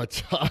around my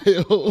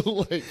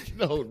child. Like,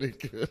 no,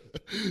 nigga.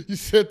 You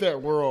said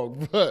that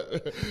wrong,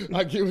 but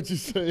I get what you're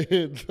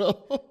saying,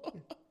 though.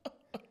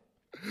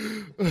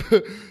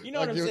 You know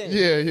what I'm saying?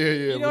 Yeah.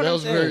 You know But what I'm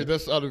saying? that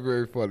sounded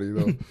very funny,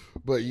 though.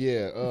 But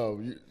yeah,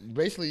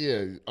 basically,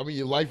 yeah. I mean,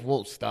 your life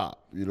won't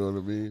stop. You know what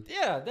I mean?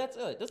 Yeah, that's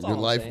it. That's all Your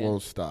I'm life saying.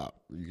 won't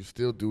stop. You can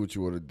still do what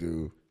you want to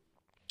do.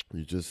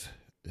 You just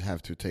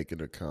have to take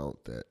into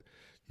account that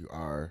you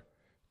are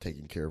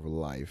taking care of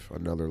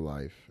another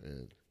life,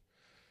 and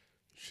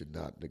should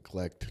not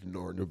neglect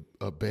nor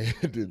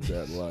abandon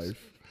that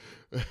life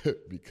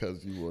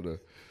because you want to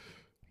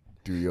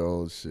do your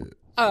own shit.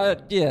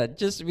 Yeah,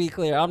 just to be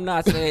clear, I'm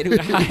not saying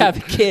I have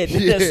a kid.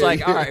 It's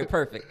like, all right,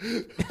 perfect.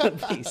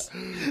 Peace.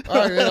 All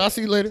right, man, I'll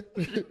see you later.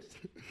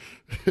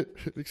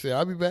 They say,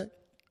 I'll be back.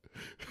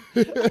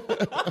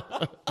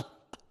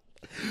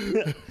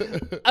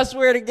 I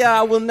swear to God,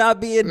 I will not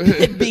be a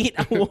deadbeat.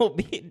 I will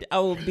be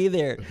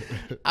there.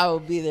 I will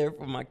be there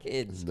for my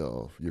kids.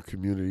 No, your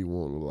community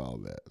won't allow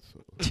that.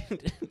 So.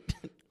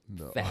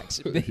 No. Facts.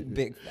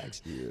 Big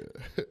facts. Yeah.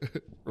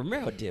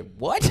 Romero did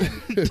what?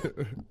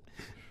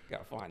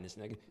 Gotta find this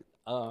nigga.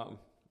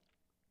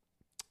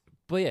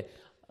 But yeah,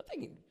 I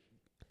think,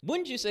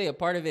 wouldn't you say a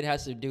part of it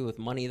has to do with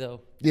money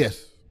though?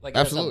 Yes. Like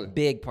absolutely. That's a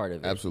big part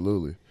of it.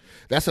 Absolutely.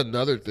 That's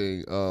another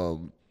thing.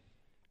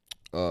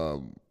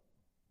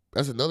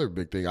 That's another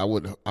big thing. I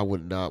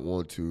would not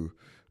want to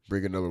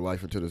bring another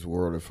life into this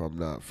world if I'm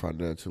not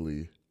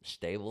financially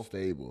stable.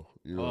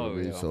 You know what I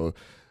mean? Yeah. So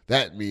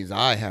that means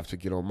I have to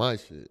get on my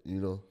shit, you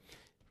know?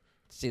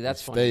 See,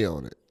 that's stay funny.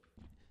 on it.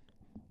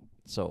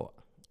 So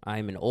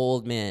I'm an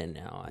old man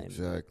now.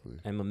 Exactly.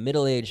 I'm a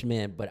middle-aged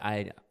man, but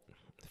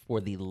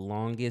for the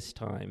longest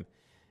time,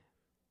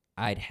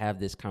 I'd have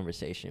this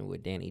conversation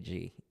with Danny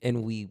G,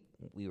 and we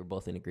were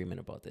both in agreement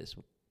about this.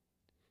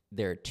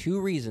 There are two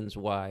reasons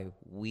why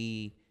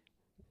we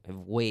have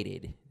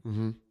waited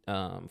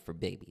for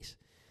babies.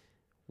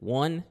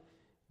 One,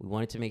 we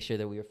wanted to make sure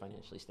that we were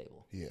financially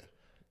stable. Yeah.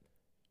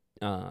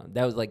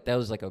 That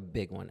was like a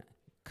big one.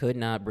 Could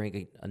not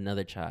bring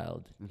another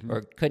child,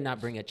 or could not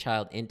bring a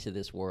child into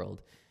this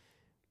world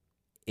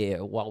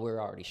while we're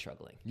already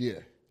struggling. Yeah.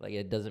 Like,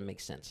 it doesn't make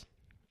sense.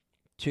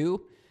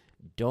 Two,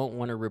 don't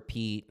want to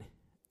repeat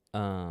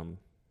like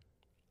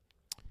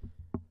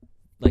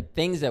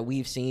things that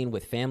we've seen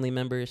with family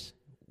members.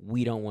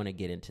 We don't want to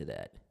get into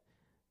that.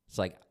 It's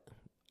like,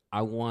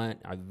 I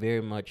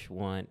very much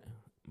want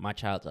my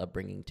child's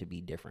upbringing to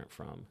be different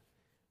from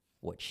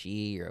what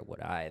she or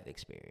what I've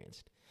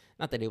experienced.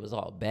 Not that it was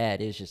all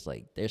bad. It's just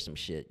like, there's some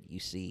shit you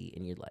see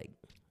and you're like,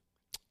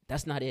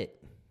 that's not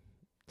it.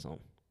 So,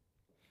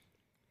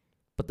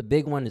 but the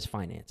big one is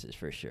finances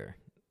for sure.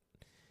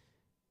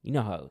 You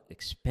know how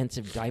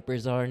expensive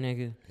diapers are,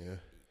 nigga? Yeah.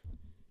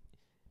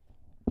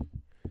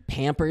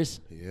 Pampers?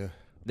 Yeah.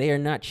 They are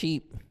not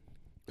cheap.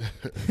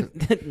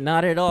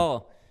 Not at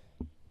all.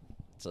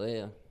 So,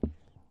 yeah.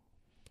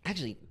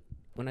 Actually,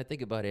 when I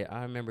think about it,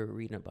 I remember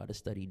reading about a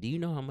study. Do you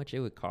know how much it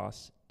would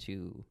cost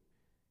to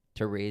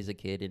raise a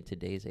kid in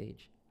today's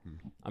age?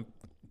 I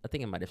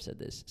think I might have said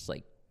this. It's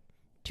like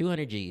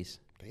 200 G's.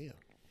 Damn.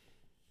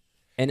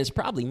 And it's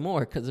probably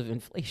more because of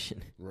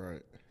inflation.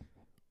 Right.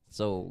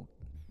 So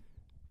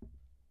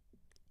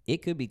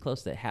it could be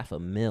close to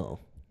 $500,000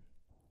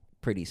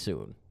 pretty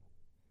soon.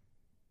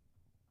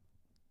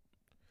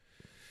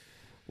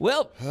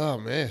 Well, oh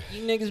man,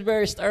 you niggas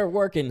better start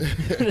working.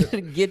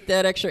 Get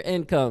that extra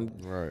income.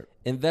 Right.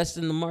 Invest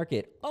in the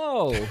market.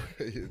 Oh.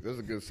 That's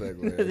a good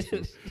segue.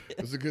 Actually.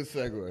 That's a good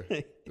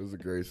segue. That's a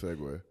great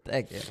segue.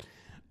 Thank you.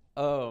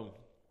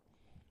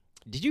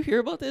 Did you hear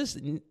about this?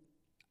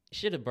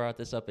 Should have brought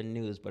this up in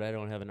news, but I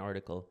don't have an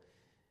article.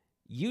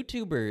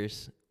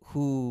 YouTubers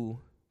who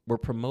were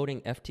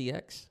promoting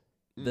FTX,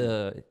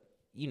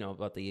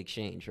 about the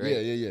exchange, right?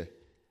 Yeah.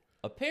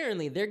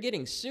 Apparently, they're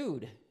getting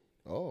sued.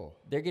 Oh.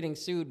 They're getting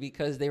sued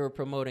because they were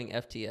promoting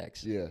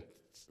FTX. Yeah.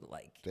 It's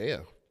like,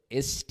 damn.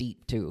 It's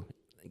steep, too.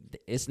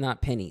 It's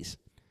not pennies.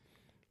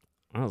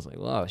 I was like,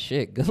 well,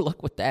 shit, good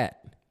luck with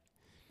that.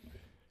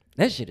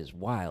 That shit is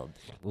wild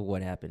with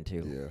what happened,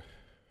 too. Yeah.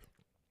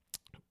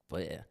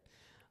 But, yeah.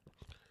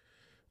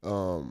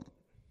 All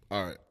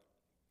right.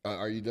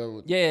 Are you done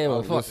with? Yeah.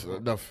 Well,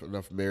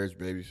 enough marriage,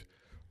 babies,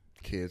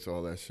 kids,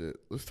 all that shit.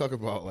 Let's talk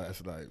about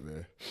last night,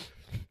 man.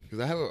 Because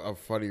I have a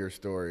funnier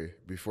story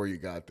before you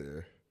got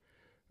there.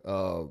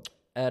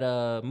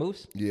 At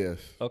Moose? Yes.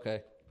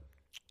 Okay.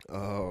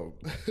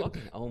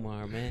 Fucking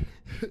Omar, man.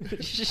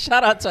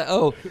 Shout out to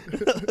O.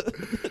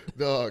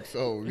 Dog.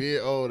 So me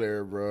and O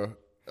there, bro.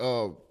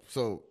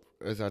 So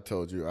as I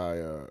told you,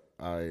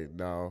 I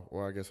now.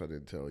 Well, I guess I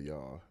didn't tell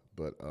y'all,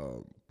 but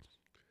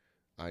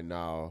I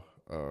now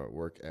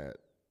work at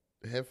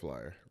Head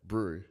Flyer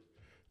Brewery.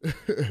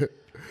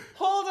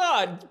 Hold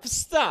on.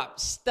 Stop.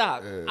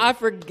 I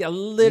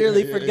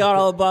literally forgot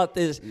all about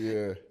this.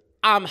 Yeah.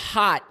 I'm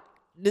hot.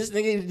 This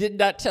nigga did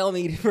not tell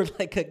me for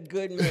like a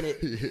good minute.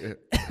 Yeah.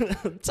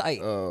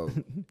 Tight.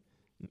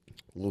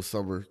 Little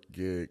summer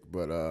gig,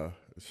 but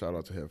shout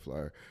out to Head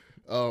Flyer.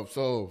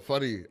 So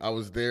funny, I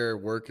was there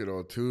working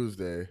on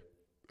Tuesday,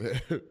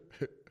 and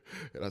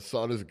I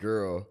saw this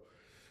girl.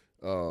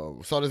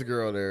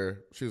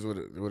 There. She was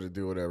with a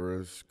dude, whatever. It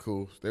was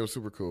cool. They were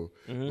super cool.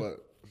 Mm-hmm.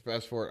 But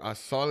fast forward, I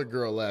saw the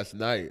girl last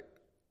night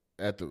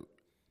at the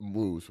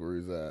Moose where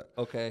he's at.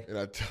 Okay. And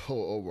I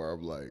told Omar,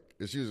 I'm like,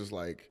 and she was just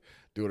like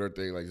doing her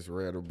thing, like just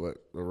random, but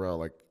around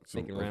like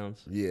Making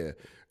rounds. Yeah.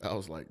 I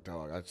was like,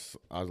 dog.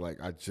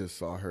 I just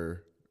saw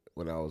her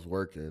when I was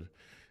working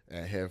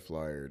at Head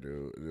Flyer,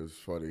 dude. It was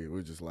funny. We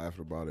were just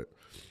laughing about it.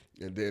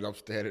 And then I'm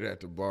standing at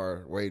the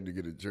bar waiting to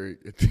get a drink.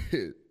 And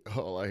then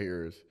all I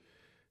hear is,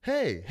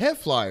 "Hey, Head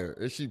Flyer."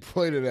 And she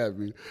pointed at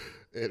me.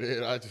 And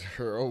then I just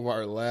heard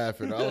Omar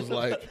laughing. I was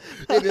like,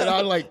 and then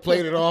I like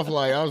played it off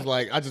like, I was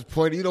like, I just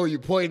pointed, you know, you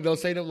point, don't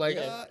say them like,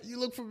 you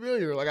look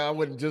familiar. Like I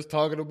wasn't just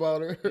talking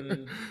about her.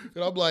 And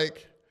I'm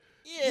like,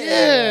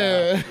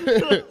 yeah.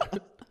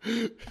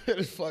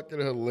 It's fucking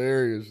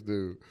hilarious,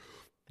 dude.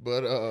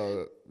 But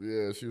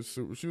yeah, she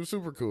was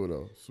super cool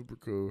though. Super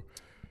cool.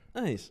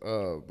 Nice.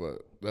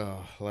 But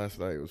last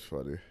night was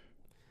funny.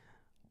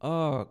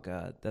 Oh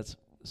God, that's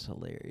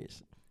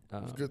hilarious. It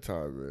was a good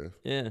time, man.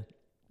 Yeah,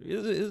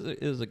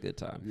 it was a good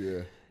time.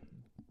 Yeah.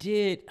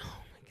 Oh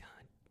my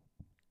God,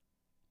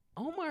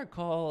 Omar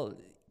called.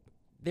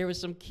 There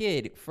was some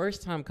kid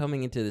first time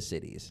coming into the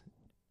cities.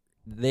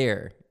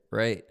 There,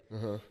 right?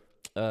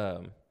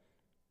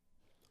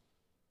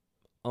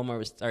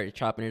 Omar started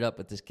chopping it up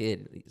with this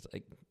kid. He's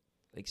like,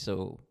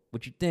 so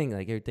what you think?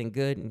 Like everything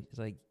good? And he's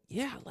like,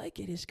 yeah, I like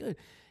it. It's good.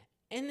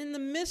 And in the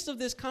midst of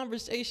this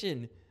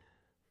conversation,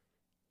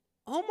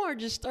 Omar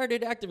just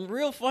started acting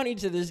real funny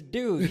to this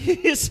dude.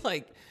 He's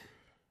like,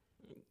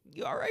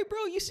 "You all right,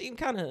 bro? You seem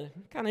kind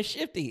of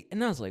shifty."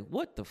 And I was like,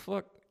 "What the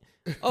fuck?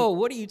 Oh,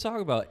 what are you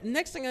talking about?" And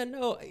next thing I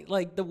know,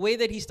 like the way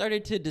that he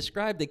started to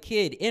describe the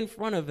kid in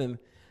front of him,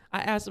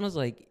 I asked him, I was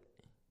like,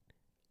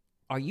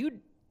 "Are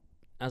you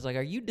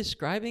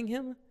describing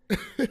him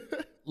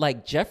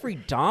like Jeffrey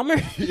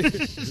Dahmer?"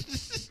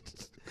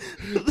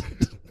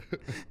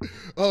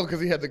 Oh,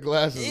 because he had the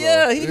glasses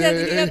Yeah, on. he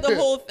had the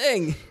whole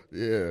thing.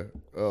 Yeah.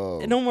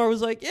 And Omar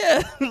was like,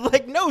 yeah,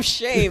 like no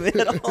shame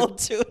at all,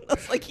 too. I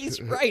was like,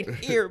 he's right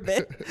here,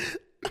 man.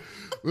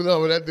 But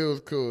that dude was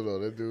cool, though.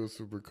 That dude was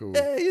super cool.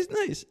 Yeah, he's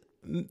nice.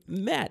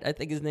 Matt, I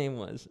think his name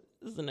was.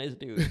 This is a nice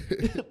dude.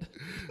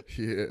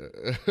 Yeah.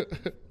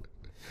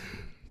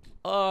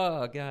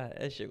 Oh, God,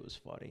 that shit was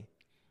funny.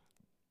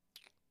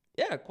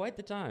 Yeah, quite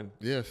the time.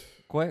 Yes.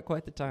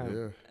 Quite the time.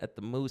 Yeah. At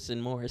the Moose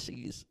and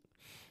Morrissey's.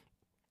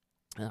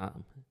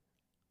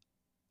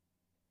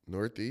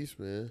 Northeast,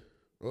 man.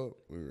 Oh,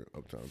 we were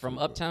uptown. From too,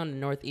 uptown to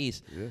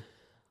northeast. Yeah.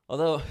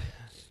 Although,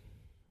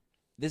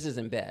 this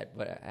isn't bad,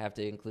 but I have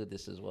to include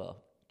this as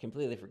well.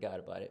 Completely forgot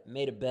about it.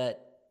 Made a bet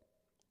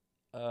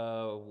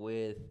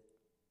with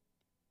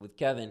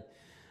Kevin.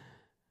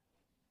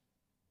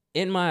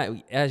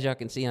 As y'all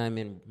can see, I'm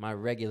in my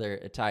regular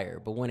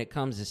attire. But when it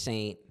comes to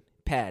St.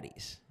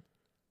 Patty's,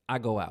 I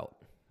go out.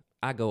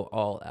 I go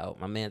all out.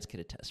 My mans could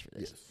attest for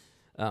this.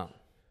 Yes.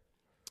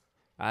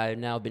 I've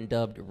now been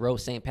dubbed Ro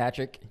St.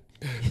 Patrick.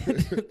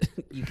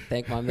 You can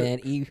thank my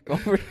man E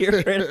over here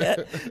for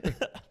that.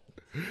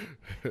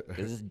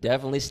 Because it's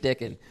definitely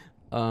sticking.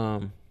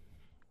 But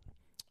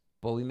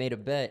we made a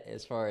bet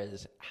as far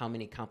as how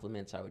many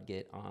compliments I would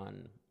get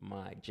on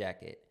my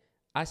jacket.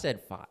 I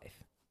said 5.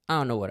 I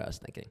don't know what I was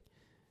thinking.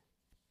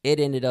 It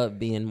ended up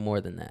being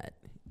more than that,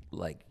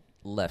 like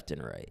left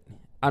and right.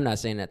 I'm not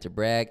saying that to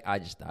brag. I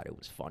just thought it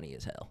was funny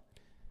as hell.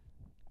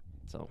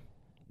 So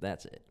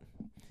that's it.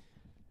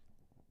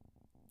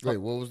 Wait,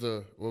 what was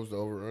the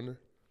over under?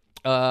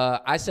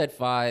 I said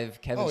 5.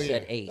 Kevin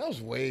said 8. That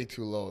was way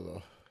too low,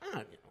 though. I don't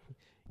know.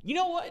 You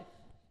know what?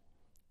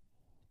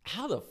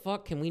 How the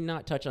fuck can we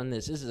not touch on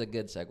this? This is a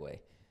good segue.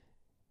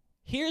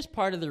 Here's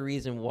part of the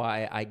reason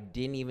why I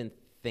didn't even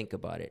think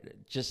about it.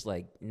 Just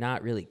like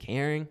not really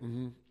caring.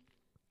 Mm-hmm.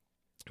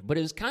 But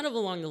it was kind of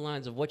along the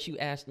lines of what you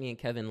asked me and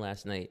Kevin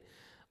last night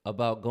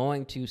about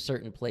going to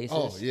certain places.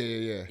 Oh,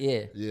 yeah.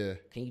 Yeah.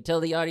 Can you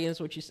tell the audience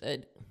what you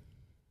said?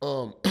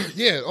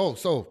 Yeah. Oh,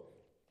 so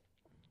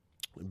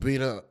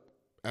being a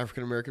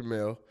African American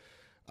male,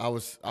 I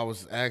was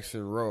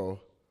asking Ro,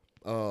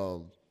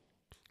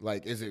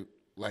 like, is it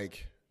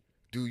like,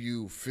 do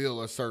you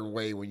feel a certain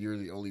way when you're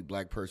the only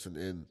black person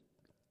in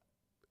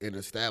an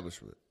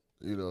establishment?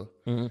 You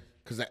know,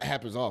 because that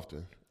happens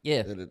often.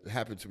 Yeah, and it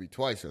happened to me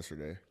twice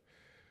yesterday.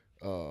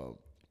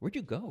 Where'd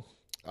you go?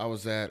 I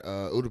was at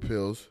Uda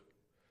Pills,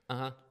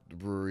 the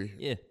brewery.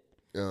 Yeah.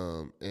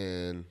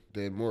 And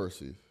then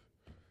Morrissey's.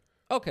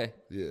 Okay.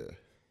 Yeah.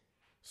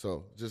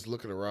 So just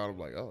looking around, I'm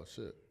like, oh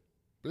shit.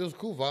 But it was a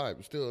cool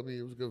vibe. Still, I mean,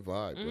 it was a good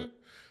vibe. But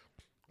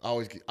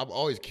I'm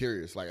always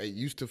curious. Like, it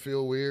used to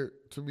feel weird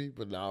to me,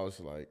 but now it's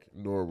like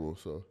normal.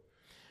 So.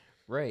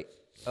 Right.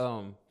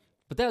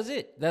 But that was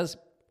it. That was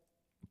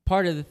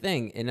part of the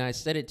thing. And I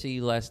said it to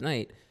you last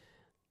night.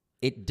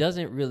 it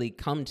doesn't really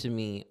come to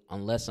me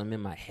unless I'm in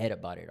my head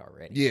about it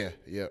already.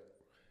 Yeah.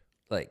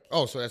 Like,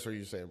 Oh, so that's what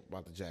you're saying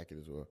about the jacket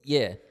as well.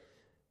 yeah.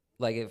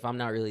 Like, if I'm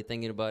not really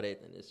thinking about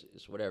it, then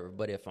it's whatever.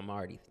 But if I'm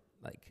already,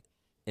 like,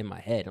 in my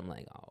head, I'm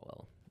like, oh,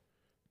 well,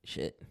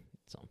 shit.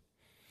 So,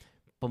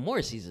 but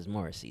Morrissey's is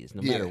Morrissey's,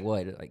 no matter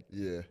what. Like,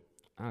 Yeah.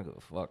 I don't give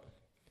a fuck.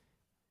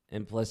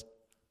 And plus,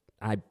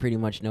 I pretty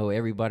much know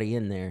everybody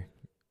in there.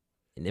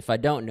 And if I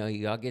don't know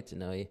you, I'll get to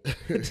know you.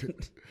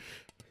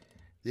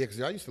 Yeah, because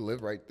y'all used to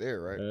live right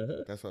there, right?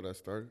 Uh-huh. That's how that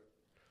started.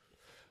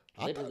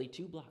 Literally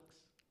 2 blocks.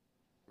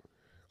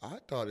 I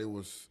thought it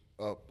was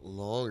up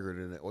longer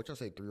than that. What y'all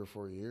say, 3 or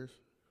 4 years?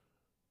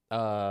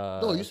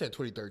 No, you said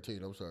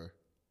 2013. I'm sorry.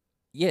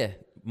 Yeah,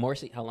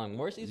 Morrissey. How long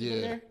Morrissey's been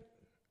Yeah. there?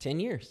 10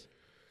 years.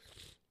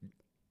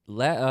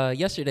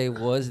 Yesterday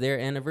was their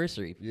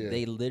anniversary. Yeah.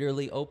 They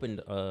literally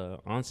opened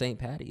on St.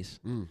 Patty's.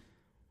 Mm.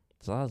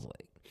 So I was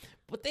like,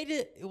 but they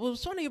did. What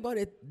was funny about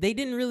it, they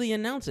didn't really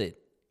announce it.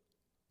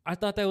 I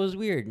thought that was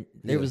weird.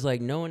 There was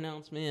like no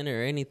announcement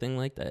or anything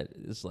like that.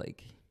 It's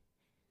like,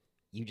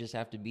 you just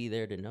have to be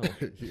there to know.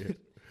 Yeah.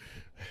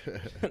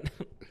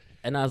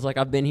 And I was like,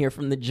 I've been here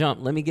from the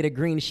jump. Let me get a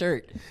green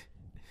shirt.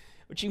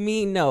 What you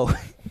mean, no?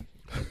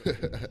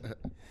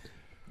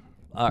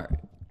 All right.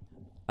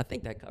 I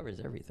think that covers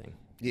everything.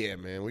 Yeah,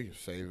 man, we can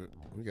save it.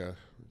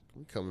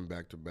 We coming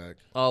back to back.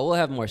 Oh, we'll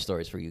have more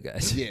stories for you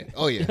guys. Yeah.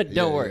 Oh yeah.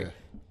 Don't worry.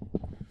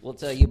 We'll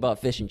tell you about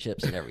fish and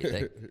chips and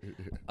everything.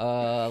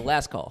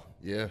 Last call.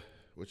 Yeah.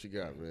 What you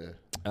got,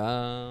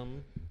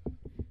 man?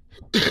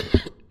 Excuse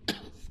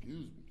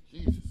me.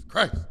 Jesus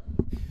Christ.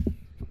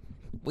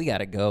 We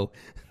gotta go.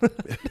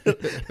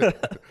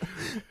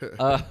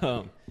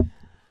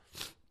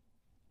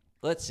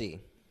 Let's see.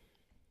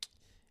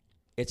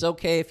 It's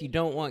okay if you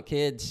don't want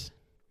kids.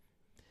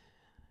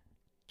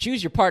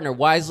 Choose your partner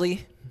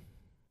wisely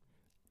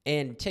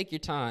and take your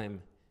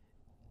time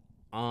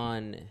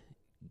on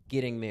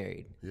getting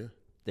married. Yeah.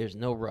 There's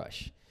no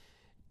rush.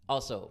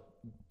 Also,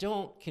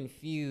 don't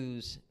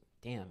confuse.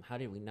 Damn, how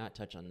did we not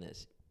touch on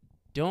this?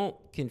 Don't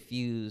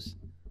confuse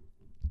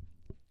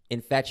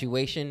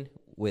infatuation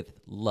with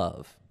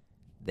love.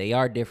 They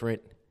are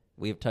different.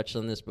 We have touched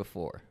on this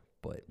before,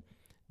 but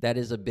that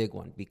is a big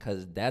one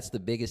because that's the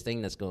biggest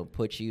thing that's going to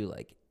put you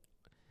like,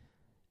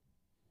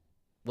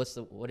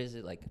 what is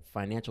it, like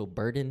financial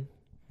burden?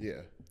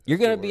 Yeah. You're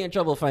going to be in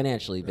trouble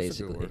financially,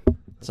 basically.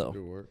 So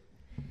Good word.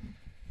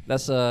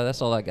 that's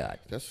all I got.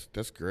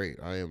 That's great.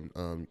 I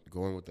am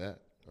going with that.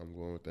 I'm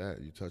going with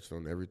that. You touched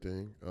on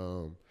everything.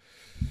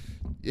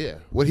 Yeah,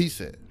 what he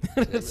said.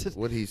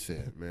 What he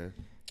said, man.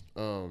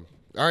 All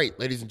right,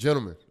 ladies and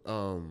gentlemen.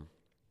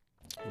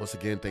 Once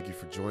again, thank you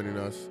for joining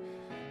us.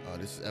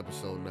 This is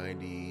episode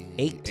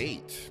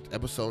 98.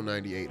 Episode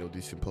 98 of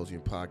the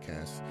Symposium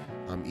Podcast.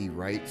 I'm E.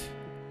 Wright.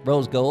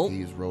 Rose Gold.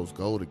 He is Rose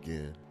Gold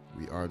again.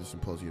 We are the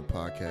Symposium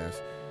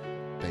Podcast.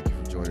 Thank you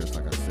for joining us.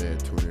 Like I said,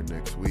 tune in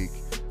next week.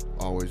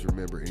 Always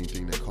remember,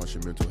 anything that costs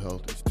your mental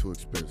health is too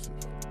expensive.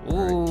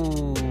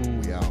 Ooh.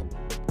 Right? We out.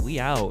 We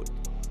out.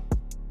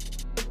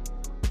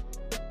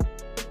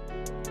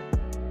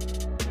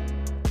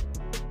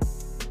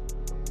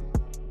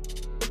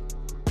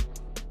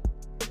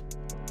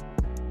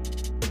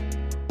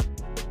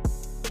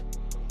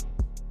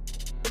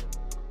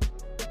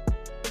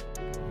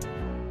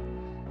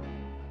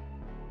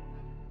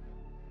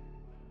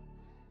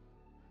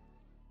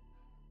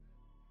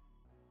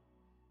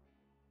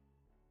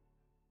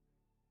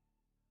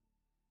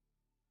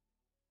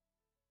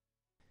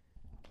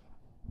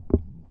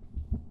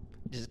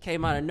 Just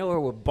came out of nowhere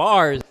with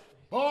bars.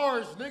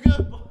 Bars,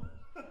 nigga.